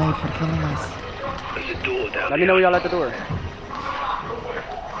 It was made for killing us. There's a door down Let me know when y'all at the door.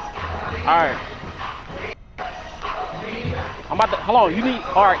 Alright. I'm about to, hold on, you need,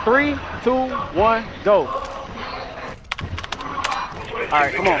 alright, 3, 2, 1, go.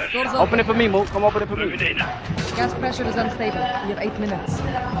 Alright, come on. Open it for me, Mook. Come open it for me. Gas pressure is unstable. We have 8 minutes.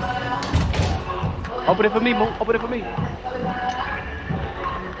 Open it for me, Mook. Open it for me.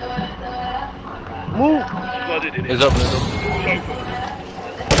 Move. It's open.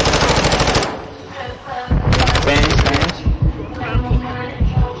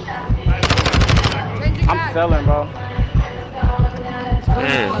 I'm selling, bro.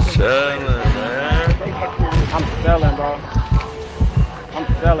 Selling, man. I'm selling, bro. I'm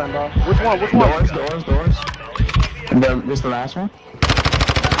selling, bro. Which one? Doors. This the last one?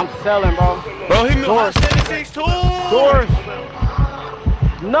 I'm selling, bro. Bro, hit me Doors. with 76 too. Doors.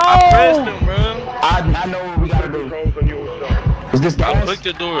 No. I pressed him, bro. I know what we gotta do. Is this I gas? clicked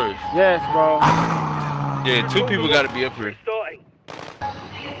the doors. Yes, bro. Yeah, 2 people gotta be up here.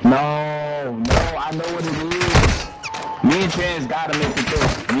 No, I know what it is. Me and Trans gotta make it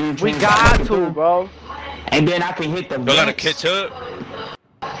through. We got to, bro. And then I can hit the vents. Y'all gotta catch up.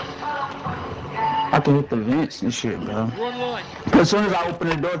 I can hit the vents and shit, bro. As soon as I open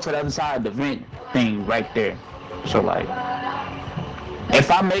the door to the other side of the vent thing right there. So like, if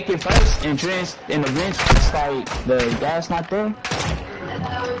I make it first and Trans in the vents, it's like the gas not there.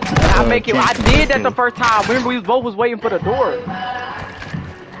 I make it. I did that the first time. Remember, we both was waiting for the door.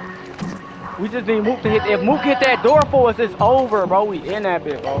 We just need Mook to hit. If Mook hit that door for us, it's over, bro. We in that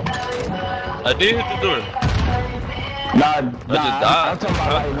bit, bro. I did hit the door. I'm talking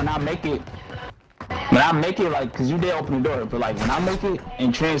about like when I make it like, cause you did open the door, but like when I make it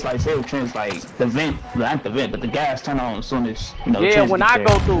and Trans like say Trans like the vent, not the vent, but the gas turn on as soon as you know. Yeah, Trans when I there.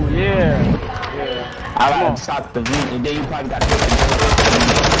 go through, yeah. I gotta stop the vent and then you probably gotta hit the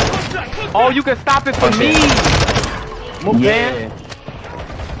door. Oh, you can stop it for me. Mook, man.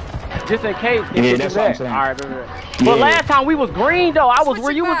 Just in case. Yeah, that's what I'm saying. Alright, but last time we was green though. I was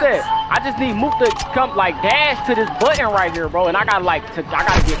where you was at. I just need Mook to come like dash to this button right here, bro. And I gotta I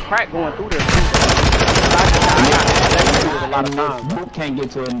gotta get crack going through this. I got a lot of time. Mook can't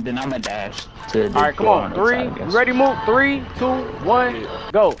get to it, then I'm a dash to the Alright, come on. 3. You ready, Mook? 3, 2, 1,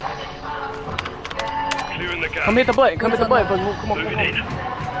 go. Come hit the button. Come hit the button. Come on.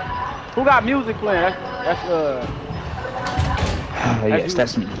 Who got music playing? That's yes,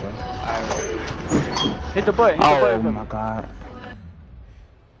 that's me, bro. Hit the button. Oh my god.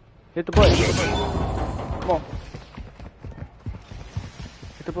 Hit the button. Come on.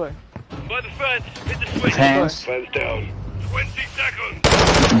 Hit the button. By the fence, hit the switch. Hands. Fence down. 20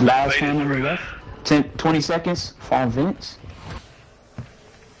 seconds. Last one on the left. 20 seconds. Fall vents.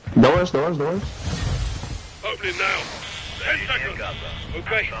 Doors. Opening now. 10 seconds.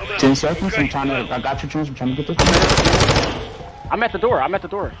 Okay. 10 seconds. Okay. I got your chance. I'm trying to get this. I'm at the door. Gas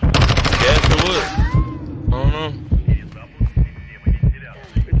the wood. I don't know.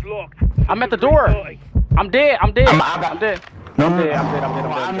 It's locked. I'm at the door. I'm dead. I'm dead. I'm dead. No, I'm dead.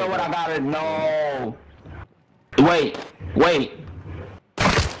 I know what I gotta know. Wait.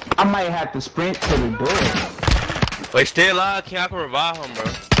 I might have to sprint to the door. Wait, stay alive. I can revive him, bro.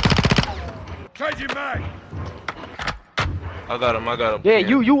 Changing back. I got him. Yeah,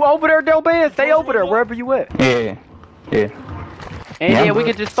 you over there, though, man. Stay over there, wherever you at. Yeah. And then we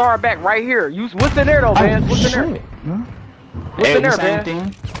can just start back right here. What's in there, though, man? What's in there? What's in there,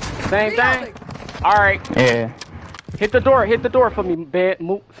 man? Same thing. All right. Yeah. Hit the door for me, man.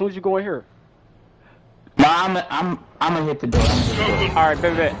 Move as soon as you go in here. No, I'm gonna hit the door. All right,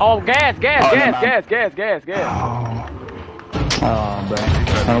 baby. Oh, gas. Oh, bro.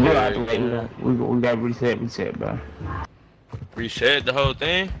 We got reset, bro. Reset the whole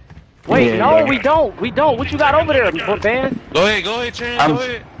thing? Wait, Yeah, no, bro. we don't. What you got over there, man? Go ahead, Trent. Go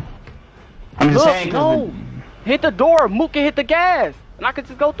ahead. I'm just Look, saying, no. Hit the door. Mook can hit the gas. And I can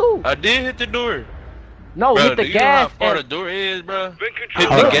just go through. I did hit the door. No, Bro, hit the do you know gas. how far the door is, bro? Hit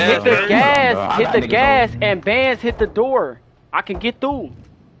Look, the gas. Hit the first. gas. Hit the niggas gas. And Vans hit the door. I can get through.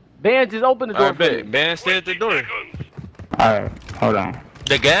 Vans just open the door Alright, for me. bet. Man, stay at the door. Alright, hold on.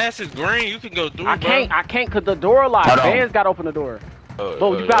 The gas is green. You can go through, I bro. can't cause the door locked. Hold on. Vans gotta open the door.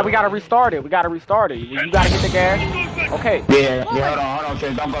 But we gotta restart it. You gotta hit the gas. Okay. Yeah, hold on,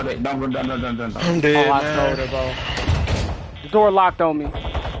 Trey. Don't go there. Don't. I'm dead, Oh, I told her, bro. The door locked on me.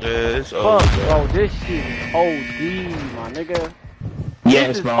 Yeah, it's Fuck, over. bro. This shit is OD, my nigga.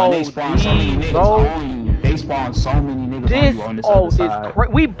 Yes, is bro. They spawn so many OD, niggas bro. on you. They spawn spawn so many niggas on this other side.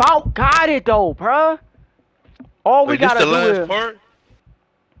 We bout got it though, bruh. All we gotta do is. Part?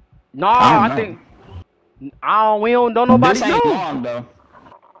 No, I think. We don't nobody This ain't long though.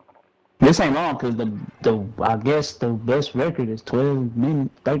 This ain't long because I guess the best record is 12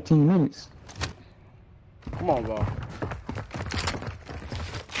 minutes, 13 minutes. Come on, bro.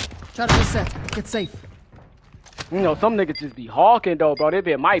 Charge is set. Get safe. You know, some niggas just be hawking though, bro. That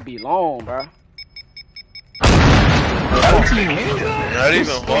bit might be long, bro. 13 minutes? Not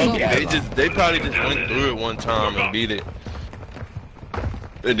even hawking. They probably just went through it one time and beat it.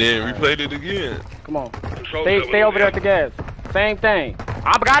 And then replayed it again. Come on. Stay over there at the gas. Same thing.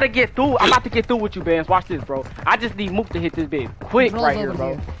 I'm about to get through with you, Benz. Watch this, bro. I just need Mook to hit this bit quick right here,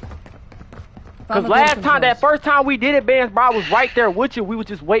 bro. Cause last time, that first time we did it, Benz, bro, I was right there with you. We was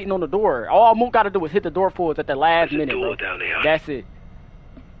just waiting on the door. All Mook gotta do is hit the door for us at the last minute, bro. That's it.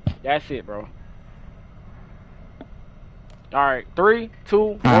 That's it, bro. Alright, 3,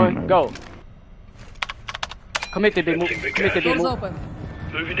 2, 1, go. Commit the big move. Commit the big move. Open.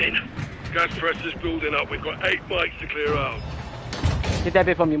 Moving in. Gas pressure's building up. We've got 8 bikes to clear out. Hit that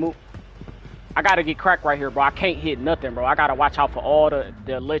bit from you, Mook. I gotta get cracked right here, bro. I can't hit nothing, bro. I gotta watch out for all the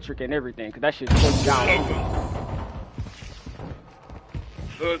electric and everything, cause that shit's pushing down.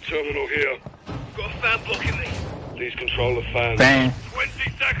 Third terminal here. Got a fan blocking me. Please control the fan. Fan. 20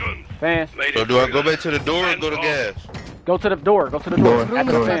 seconds. Fans. So do I go back to the door or go to gas? Go to the door. Go to the door. Door.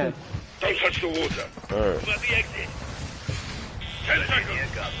 After the fans. Don't touch the water. Alright. Let the exit. 10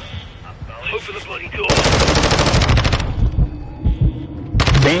 seconds. Open the bloody door.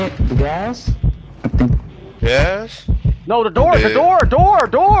 Fan. The gas? I think. Gas? No, the door. Yeah. The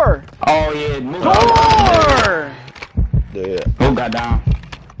door. Oh yeah. Move Door. Yeah. Who got down?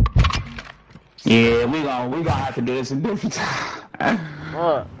 Yeah, we gonna have to do this a different time.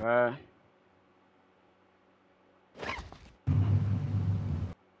 What, man?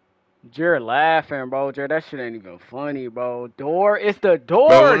 Jared laughing, bro. Jared, that shit ain't even funny, bro. Door, it's the door,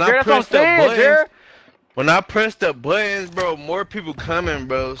 Bro, Jared. That's what I'm saying, Jared. When I press the buttons, bro, more people coming,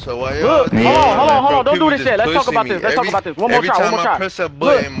 bro. So why y'all? Look, hold on. Don't do this shit. Let's talk about this. Let's talk about this. One more try. Every time I press a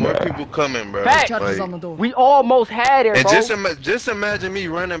button, more people coming, bro. Fact. Charges on the door. We almost had it, And bro. just imagine me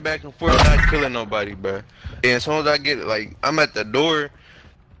running back and forth, not killing nobody, bro. And as soon as I get like, I'm at the door,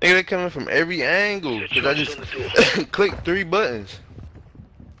 they coming from every angle. Cause I just clicked 3 buttons.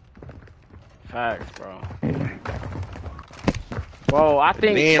 Facts, bro. Bro, I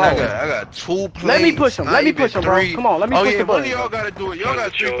think. Then bro, I got 2 plays. let me push him. Let me push him, bro. 3. Come on, let me push the one button. of y'all gotta do it. Y'all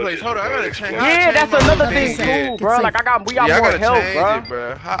got 3 plays. Hold on, I gotta change. Yeah, that's another thing too, bro. Like we got more help, change bro. it,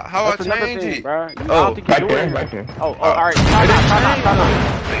 bro. How That's I another change thing, it? bro. I Oh, don't think you do it. Right there. Oh, all right. Time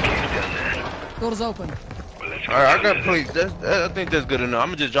out. Doors open. Alright, I got plates. I think that's good enough. I'm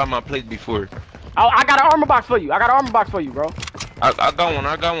gonna just drop my plate before. Oh, I got an armor box for you. Bro. I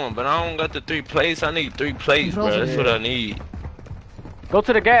got one, but I don't got the 3 plates. I need 3 plates, bro. That's what I need. Go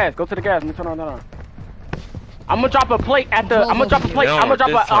to the gas. Let me turn on. I'm gonna drop a plate at the. I'm gonna drop an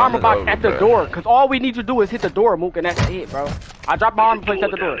armor box at the door. Cause all we need to do is hit the door, Mook, and that's it, bro. I drop my armor plate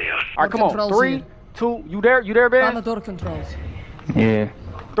at the door. All right, come on. 3, 2. You there, On the Ben? door controls. Yeah.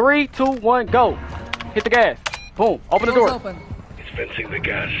 3, 2, 1, go. Hit the gas. Boom. Open the Doors door. open. It's fencing the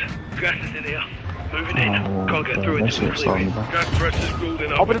gas. Gas is in here. Moving in. Can't get through that into the shit's clearing. solid. Gas pressure's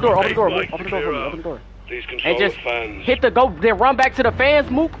building up. Open the door. We've got 8 bikes to clear out. Open the door. Please And control just the fans. hit the go. Then run back to the fans,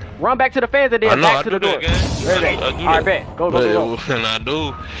 Mook. Run back to the fans and I then know, back I to do the door. that, gang. There you go. I do All right, that. bet. Go. And I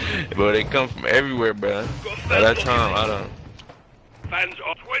do, but they come from everywhere, bro. By that time, I don't. Fans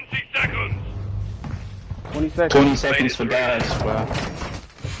are 20 seconds. 20 seconds. 20 seconds for gas, bro.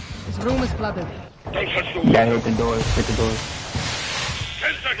 This room is flooded. Don't touch the You gotta water. hit the doors.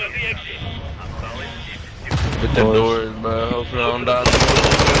 10 seconds. The exit. With the doors, bro. Hopefully I don't die.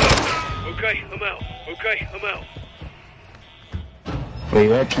 Okay, I'm out. Where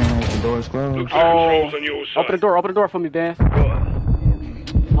you at, Trent? The doors closed. Looks like controls on your side. Open the door for me, Ben. I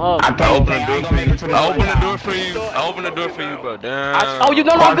can't Open the I door ain't for gonna make you. it to the I open the door door for you. I open the door for you, bro. Damn. Oh, you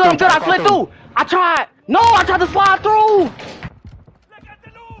know I'm good. I slid through. I tried. No, I tried to slide through.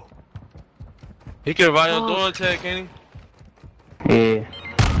 He can ride your door attack, can he? Yeah.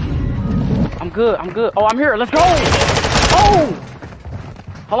 I'm good. Oh, I'm here. Let's go. Oh.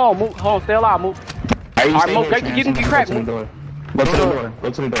 Hold on. Stay alive, move. Alright, Mo, you can get cracked, Go to the move. door. Go to the door. Go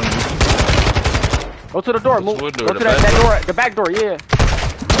to the door. Go to the door, move. What Go door? to The that back door, the back door, yeah.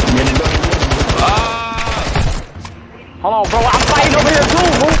 Get the door. Ah! Hold on, bro. I'm fighting over here too,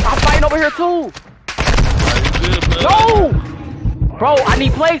 move. I'm fighting over here too. You good, bro? No! Bro, I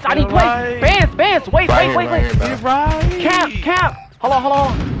need plates. Right. Vance, wait. Right here, bro. Camp. Hold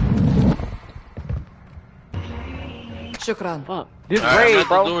on. Shukran. Fuck. This Alright, I'm raid, at the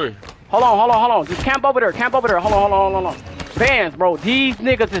bro. door. Hold on. Just camp over there. Hold on. Bands, bro. These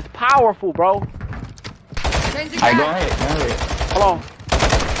niggas is powerful, bro. Changing Alright, go back. ahead. Hold on.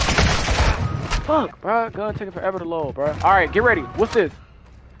 Fuck, bro. Gun taking forever to load, bro. Alright, get ready. What's this?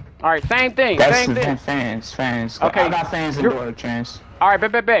 Alright, same thing. That's Same thing. fans. Okay. I got fans in the door, Trans.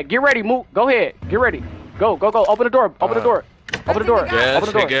 Alright, bet. Get ready. Move. Go ahead. Get ready. Go. Open the door. Open the door. Open the door. Gas,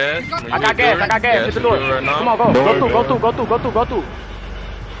 Open the door. gas. I got gas. Hit the door. Right now. Come on, go. Go through.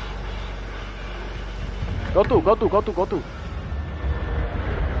 Go through.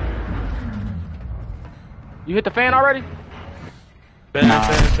 You hit the fan already? Fan. I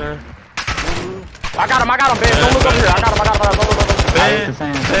got him, Ben. Don't look up here. I got him. Go. I hit the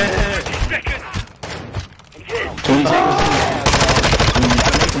fans. 20 seconds.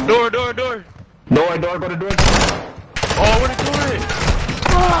 Door. Door, go to door. Oh, what are you doing?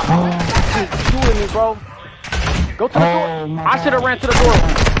 Shooting me, bro. Go to the door. my I should have ran to the door.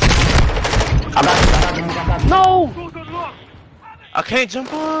 I got you. No! I can't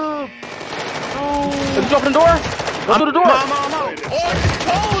jump up. Did you open the door? Go through the door. No.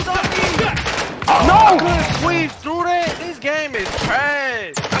 Oh, on me. No! I couldn't squeeze through that. This game is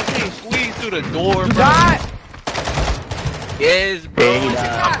trash. I can't squeeze through the door, You bro. died? Yes, bro.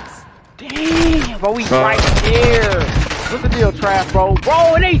 Damn, bro, we right here. What's the deal, Trav, bro?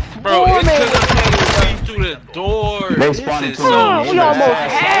 Bro, and they Bro, it's swarming. because I can't squeeze through the door. They This spawning is too so many. we trash. almost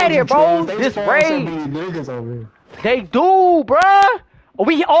had it, bro. This raid. They do, bruh.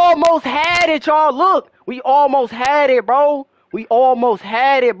 We almost had it, y'all. Look, we almost had it, bro.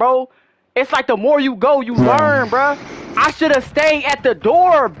 It's like the more you go, you learn, bruh. I should have stayed at the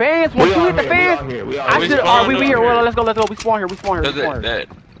door, Vance. Once you hit the fence, I should. Are we here? Well, let's go. We spawn here.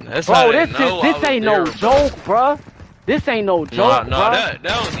 That's Bro, how this they know I this was ain't there, no bro. joke, bruh. This ain't no joke, No, bruh.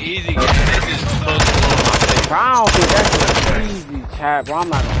 that was easy. They just supposed to blow my face. Bro, I don't think that's easy, chat, bro. I'm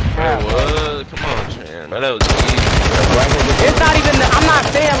not gonna Bro, cap, bro. what? Come on, man. Bro, that was easy. It's not even. I'm not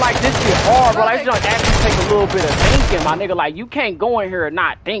saying like this shit hard, bro. Like, it's gonna actually take a little bit of thinking, my nigga. Like, you can't go in here and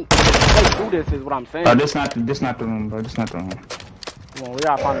not think. Play through this is what I'm saying. Oh, this not the room, bro. This not the room. Come on, we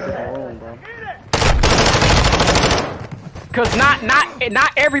gotta find a different room, bro. Cause not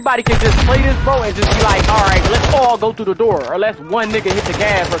everybody can just play this, bro, and just be like, all right, let's all go through the door, or let's one nigga hit the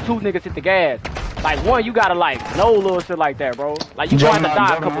gas, or two niggas hit the gas. Like one, you gotta like know little shit like that, bro. Like you gonna have to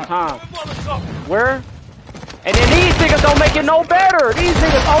die a couple times. Where? And then these niggas don't make it no better. These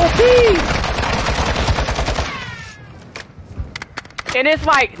niggas OP. And it's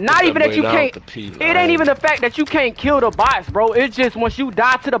like, not even that you can't, it ain't even the fact that you can't kill the bots, bro. It's just once you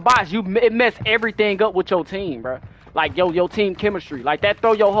die to the bots, it mess everything up with your team, bro. Like, your team chemistry. Like, that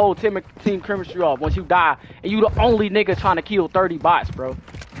throw your whole team chemistry off once you die, and you the only nigga trying to kill 30 bots, bro.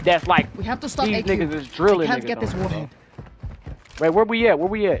 That's like, We have to stop these AQ. niggas is drilling We can't niggas get this on, warhead. bro. Wait, where we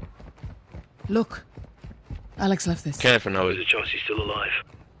at? Look, Alex left this. There's a chance he's still alive.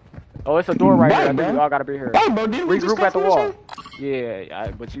 Oh, it's a door right Right, there. I bro. think we all gotta be here. Hey, bro, didn't we just Regroup come at the from wall. this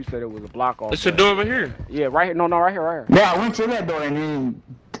Yeah, but you said it was a block off. It's a door over here. Yeah, right here. No, right here. Yeah, I went to that door and then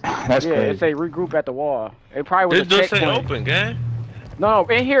that's Yeah, crazy. it say regroup at the wall. It probably was This door a stay checkpoint. open, gang. No,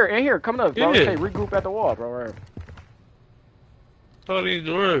 in here. Come to us, bro. Yeah. It say regroup at the wall, bro. Right. What these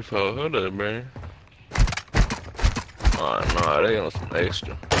doors for? Hold up, man. Oh, no, they on some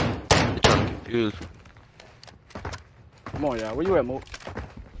extra. They trying to confuse me. Come on, y'all. Where you at, Mook?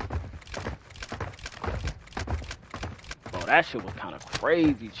 Bro, that shit was kind of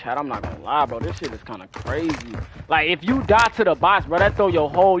crazy, chat. I'm not gonna lie, bro. This shit is kind of crazy. Like, if you die to the boss, bro, that throw your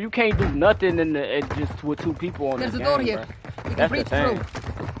whole. You can't do nothing in the just with two people on There's this a game, door here. bro. We can That's the breach thing. through.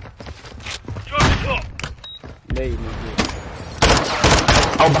 Made me good.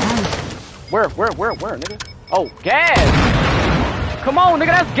 Oh, behind us. Where, nigga? Oh, gas! Come on, nigga,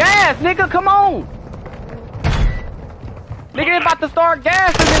 that's gas, nigga, come on! Nigga, they about to start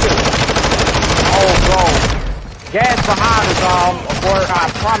gassing, nigga! Oh, bro. Gas behind us, boy, I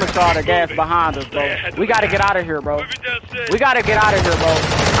promise y'all the gas behind us, bro. We gotta get out of here, bro. We gotta get out of here, bro.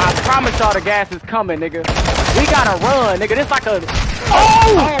 I promise y'all the gas is coming, nigga. We gotta run, nigga, this like a...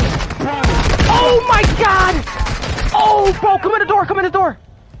 Oh! Oh, my God! Oh, bro, come in the door!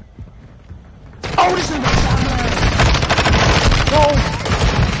 Oh, this is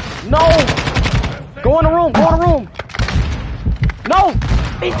no. Go in the room. No.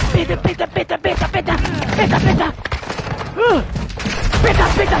 Beta. I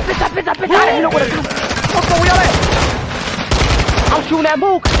didn't know what to do. Let's go, we all at? I'm shooting that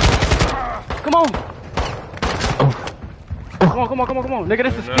mook. Come on. Nigga,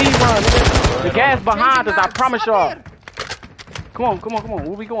 this is speed run, nigga. The gas behind us, I promise y'all. Come on. Where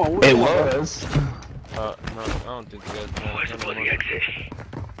we going? It was. No, I don't think you guys Where's the exit?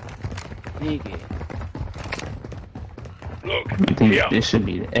 Nigga. Look, I think here. this should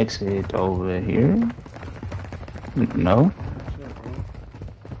be the exit over here. No?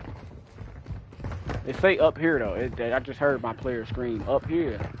 They say up here though. I just heard my player scream up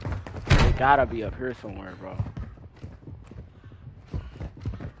here. It gotta be up here somewhere, bro.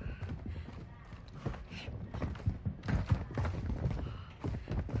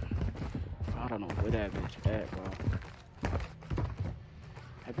 I don't know where that bitch at, bro.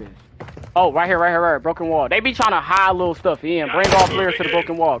 That bitch. Oh, right here, broken wall. They be trying to hide little stuff in. Bring all players to the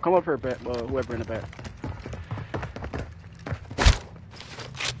broken wall. Come up here, whoever in the back.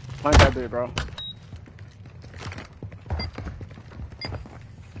 Punch that bitch, bro.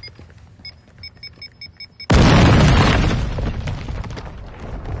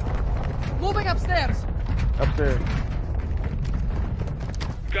 Moving upstairs. Upstairs.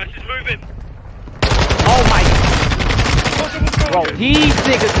 Gas is moving. Oh my. Bro, these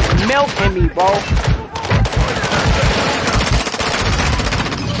niggas is melting me, bro.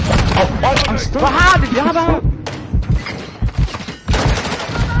 I'm still Behind it, y'all.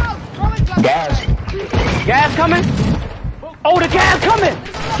 gas. Gas coming? Oh, the gas coming!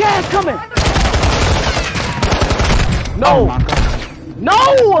 Gas coming! No! Oh my God.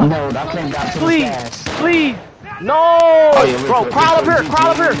 No! No, that thing got to the Please! gas. Please! No! Oh, yeah, Bro, crawl up here!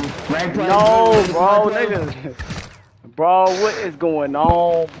 Crawl up here! Rank play, No, bro, rank play. niggas. Bro, what is going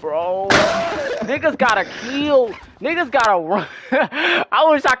on, bro? Niggas gotta kill. Niggas gotta run. I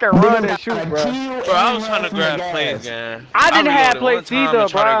wish I could run and shoot, bro. Bro, I was trying to grab plates, man. I didn't have reloaded plates one time either, and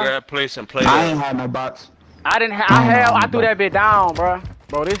tried to bro. grab plates and play I it. ain't had no box. I didn't have. I threw that bit down, bro.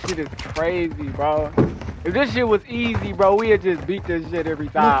 Bro, this shit is crazy, bro. If this shit was easy, bro, we'd just beat this shit every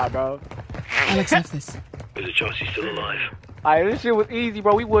time, bro. Alex, have this. There's a chance he's still alive. Like, this shit was easy,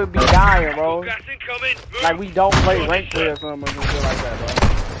 bro. We wouldn't be dying, bro. Gas incoming. Move. Like, we don't play rank play or something or some shit like that, bro.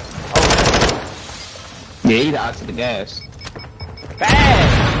 Yeah, he out to the gas. Bad!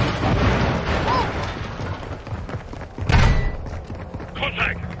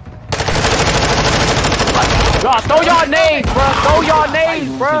 Contact. Y'all, throw y'all nades, bro. Throw y'all nades,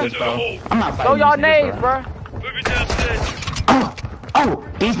 bro. Into the hole. I'm not fighting Throw y'all these niggas, nades, bro. Moving downstairs. Oh,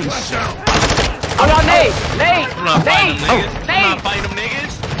 these niggas. Throw y'all nades. Nades. I'm not fighting them Nades. niggas. I'm not Nades. fighting them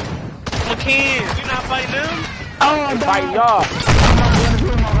niggas. I'm a kid. You not fighting them? Oh, Fighting y'all.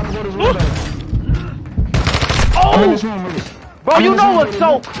 I'm in Oh! this room with it. Bro, you know what's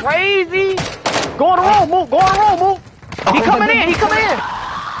so crazy? Go in the room, move. Go in the room, move. He coming in. He coming in.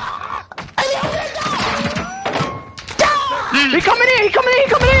 He coming in. He coming in. He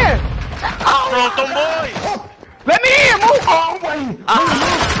coming in. Front them boys. Let me in, move. Oh, wait.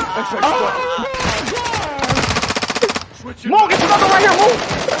 Move, get your brother right here, move.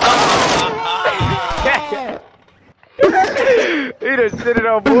 He done shit it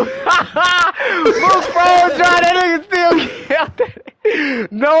on move. Move, bro, John, that nigga still killed that.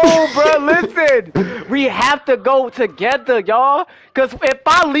 No, bro, listen. We have to go together, y'all. Cause if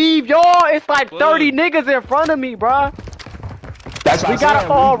I leave y'all, it's like 30 niggas in front of me, bro. That's We gotta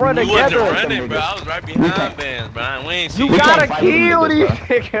all run You wasn't together. running, bro. I was right behind bands, bro. We ain't see You We gotta can't fight with kill them these niggas,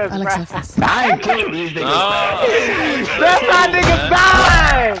 niggas, Alex, bro. have this. I ain't killing these niggas. Oh. That's how niggas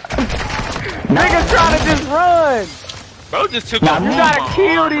die. Niggas trying to just run. Bro just took Nah, off. you You gotta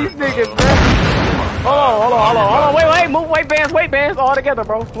kill these niggas, bro. Hold on. Wait, bands, all together,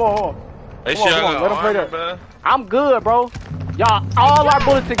 bro. Come on. They Come on, shit come on, got let 'em play armor, that. bro. I'm good, bro. Y'all, all our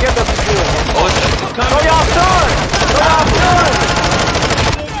bullets together be good. Oh, it's Throw coming. y'all stun.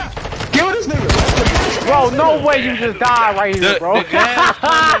 Kill this nigga. Bro, no way you just died right here, bro. The gas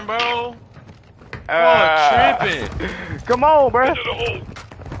coming, bro. Oh, tripping. Come on, bro. Into the hole.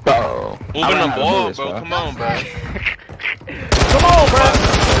 Uh-oh. Moving the ball, bro. Come on, bro. Come on, bro.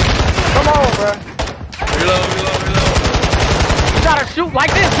 Come on, bro. Reload. You gotta shoot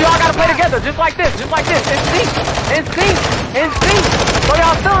like this. You all gotta play together, just like this. In sync. Throw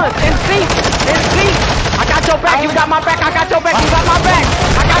y'all stuns. In sync. I got your back. You got my back. I got your back. You got my back.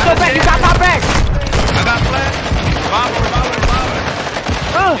 I got your back. You got my back. I got flash.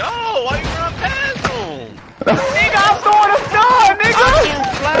 Uh, Yo, why you run past him? nigga, I'm throwing a stun, nigga.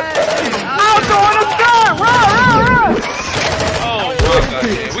 I'm throwing a stun. Run. Oh, my God.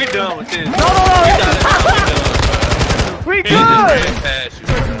 Yeah, we done with this. No. We good. Past you,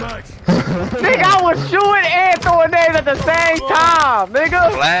 bro. Nigga, I was shooting and throwing names at the same time,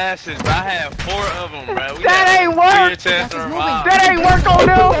 nigga. Flashes, bro. I have 4 of them, bro. We That got ain't work. 3 chances to revive. That ain't work on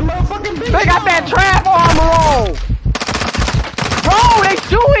them. They got that trap armor on. Bro, they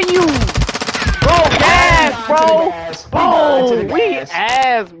shooting you. Bro, gas, bro. Oh, we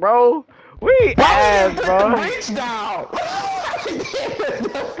ass, bro. We ass, bro.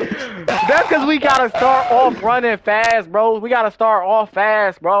 That's because we gotta start off running fast, bro. We gotta start off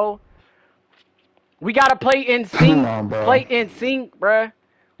fast, bro. We gotta play in sync. Play in sync, bro.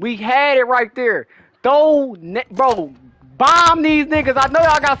 We had it right there. Bro, bomb these niggas. I know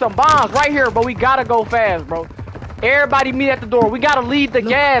y'all got some bombs right here, but we gotta go fast, bro. Everybody meet at the door. We gotta lead the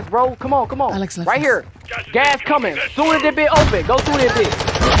gas, bro. Come on, come on. Alex, right here. Gas coming. Soon as it bit open, go through this bit.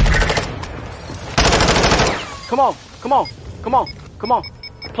 Come on, come on, come on, come on.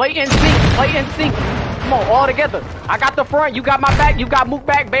 Play in sync. Play in sync. Come on, all together. I got the front. You got my back. You got Mook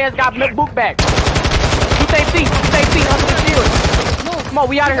back. Bands got Mook back. You stay feet. You stay feet under the shield. Come on,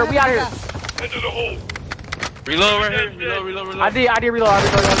 we out of here. We out of here. Into the hole. Reload right here. Reload. I did reload.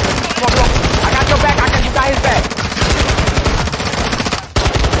 Come on, come on. I got your back. You got his back.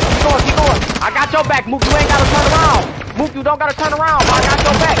 Keep going. I got your back. Mook, you ain't gotta turn around. Mook, you don't gotta turn around. I got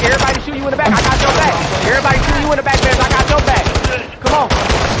your back. Everybody shoot you in the back. I got your back. Everybody shoot you in the back, man. I got your back. Come on.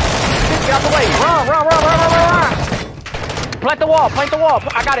 Get out the way. Run. Plant the wall.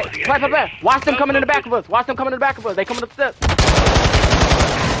 I got it. Plant the back. Watch them coming in the back of us. They coming up the steps.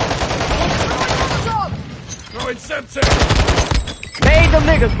 Throwing sensor. Made them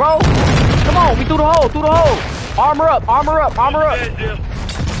niggas, bro. Come on, we through the hole. Armor up.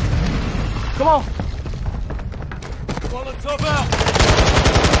 Come on. Top out.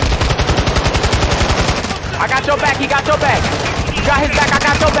 I got your back, he got your back. You got his back, I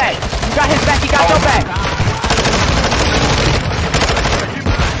got your back. You got his back, he got your back.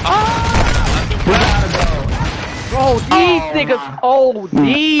 Bro, these niggas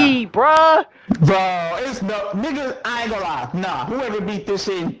OD, bruh. Bro, it's no niggas. I ain't gonna lie. Nah, whoever beat this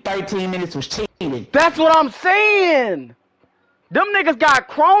shit in 13 minutes was cheating. That's what I'm saying. Them niggas got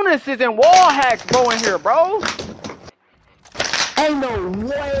Cronuses and wall hacks, bro, in here, bro. Ain't no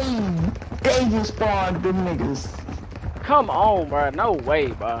way they just spawned them niggas. Come on, bro. No way,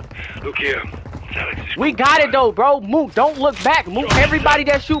 bro. Look here. We got it though, bro. Mook, don't look back. Mook, everybody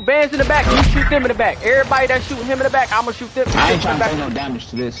that shoot Bands in the back, you shoot them in the back. Everybody that shoot him in the back, I'ma shoot them. I ain't trying to take no damage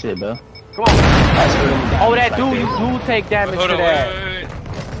to this shit, bro. Come on. Oh, that dude, you do take damage to that. Wait.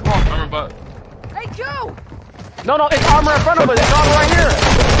 Come on, armor butt. Hey, Joe! No, it's armor in front of us. It's armor right here.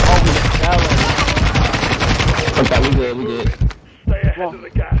 Oh, Okay, we good. Stay ahead of the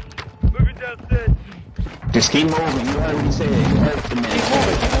gas. Moving downstairs. Just keep moving. You heard what he said. You heard the man. keep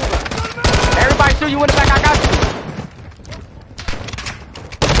moving. Everybody shoot you in the back. I got you.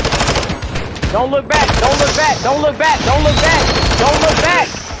 Don't look back. Don't look back. Don't look back. Don't look back. Don't look back.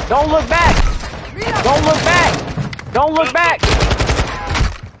 Don't look back. Don't look back. Don't look back.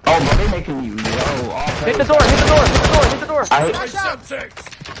 Oh, bro, they making you. Hit the door. Hit the door. Hit the door. Hit the door.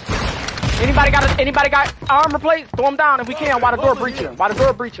 Anybody got armor plates? Throw them down if we can. While the door breaching. While the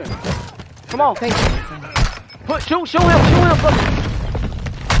door breaching. Come on. Thank you. Shoot him. Shoot him.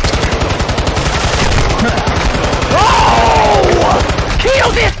 Oh!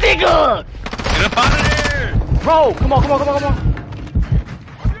 Kill this nigga! Get up out of there! Bro, come on.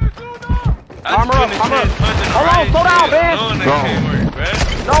 Armor up. Hold on, slow down, man.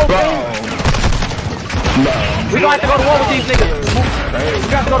 No, man. We gonna have to go to war with these niggas. We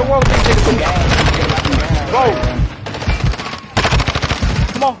got to go to war with these niggas. Bro.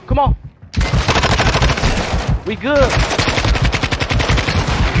 Come on. We good.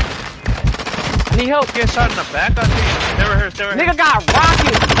 I need help. Get shot in the back, I think. Never heard. Nigga got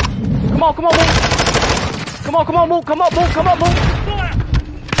rockets. Come on, move. Come up, move.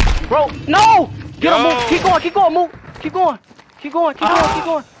 Bro, no! Get him, move. Keep going, move. Keep going.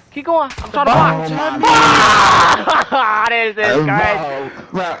 I'm trying to block. This is crazy.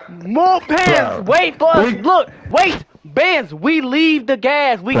 Move, Bands. Wait for us. Look, wait. Bands, we leave the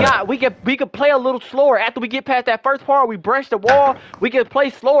gas. We could play a little slower. After we get past that first part, we brush the wall. We can play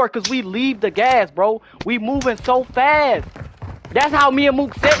slower because we leave the gas, bro. We moving so fast. That's how me and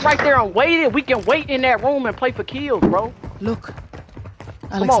Mook sat right there and waited. We can wait in that room and play for kills, bro. Look.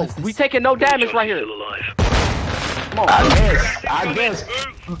 Come on, we taking no damage right here. Come on. I guess.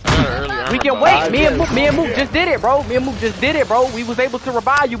 We can wait. Me and Mook just did it, bro. We was able to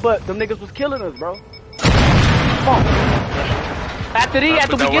revive you, but them niggas was killing us, bro. Come on. After we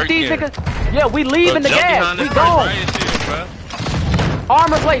get these niggas, yeah, we leaving the gas. We gone.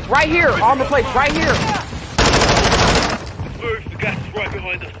 Armor plates right here.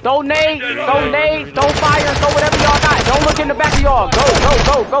 Don't nades, don't fire, throw whatever y'all got. Don't look in the back of y'all. Go.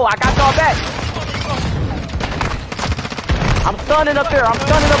 I got y'all back. I'm stunning up there. I'm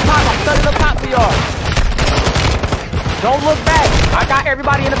stunning up top for y'all. Don't look back. I got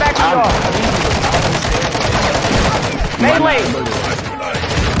everybody in the back of y'all. Melee.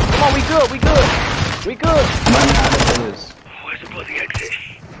 Come on, we good. We good. We good. Running out of this. Where's the bloody exit?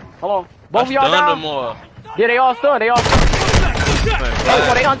 Hold on. Both of y'all Stunned down? them all. Yeah, they all stunned. They all stunned.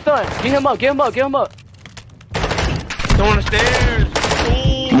 Oh, they unstunned. Get him up. Get him up. Get him up. Go on the stairs.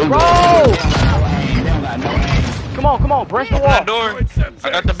 Ooh. Bro! They don't got no aim. Come on, come on. Breach the Open wall. that door.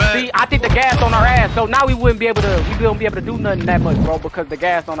 I got the bag. See, I think the gas on our ass, so now we wouldn't be able to, we wouldn't be able to do nothing that much, bro, because the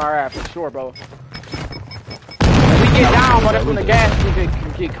gas on our ass for sure, bro. When we get down, bro, that's when the gas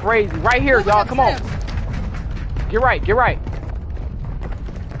can get crazy. Right here, y'all. Come on. Get right. Get right.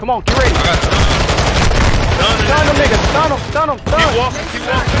 Come on. Get ready. I got Stun them niggas. Stun them. Stun them. Stun. Keep walking. Keep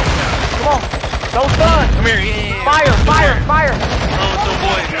walking. Come on. Don't stun. Come here. Yeah. Fire. Fire. Fire. Come on, some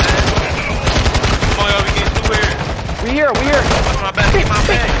boys, man. Come on, y'all. We getting through here. We here. We here. Watch my back. Get my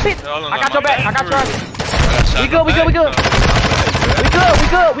back. I got your back. I got yours. We good. We good. We good. We good. We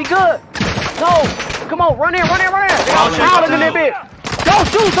good. We good. No. Come on. Run in. Run in. Run in. They all shouting in that bitch. Don't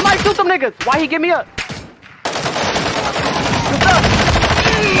shoot. Somebody shoot them niggas. Why he get me up? Good stuff.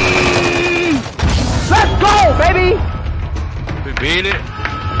 Let's go, baby. We beat it.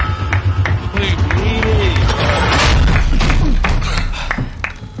 We beat it.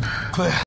 Clear.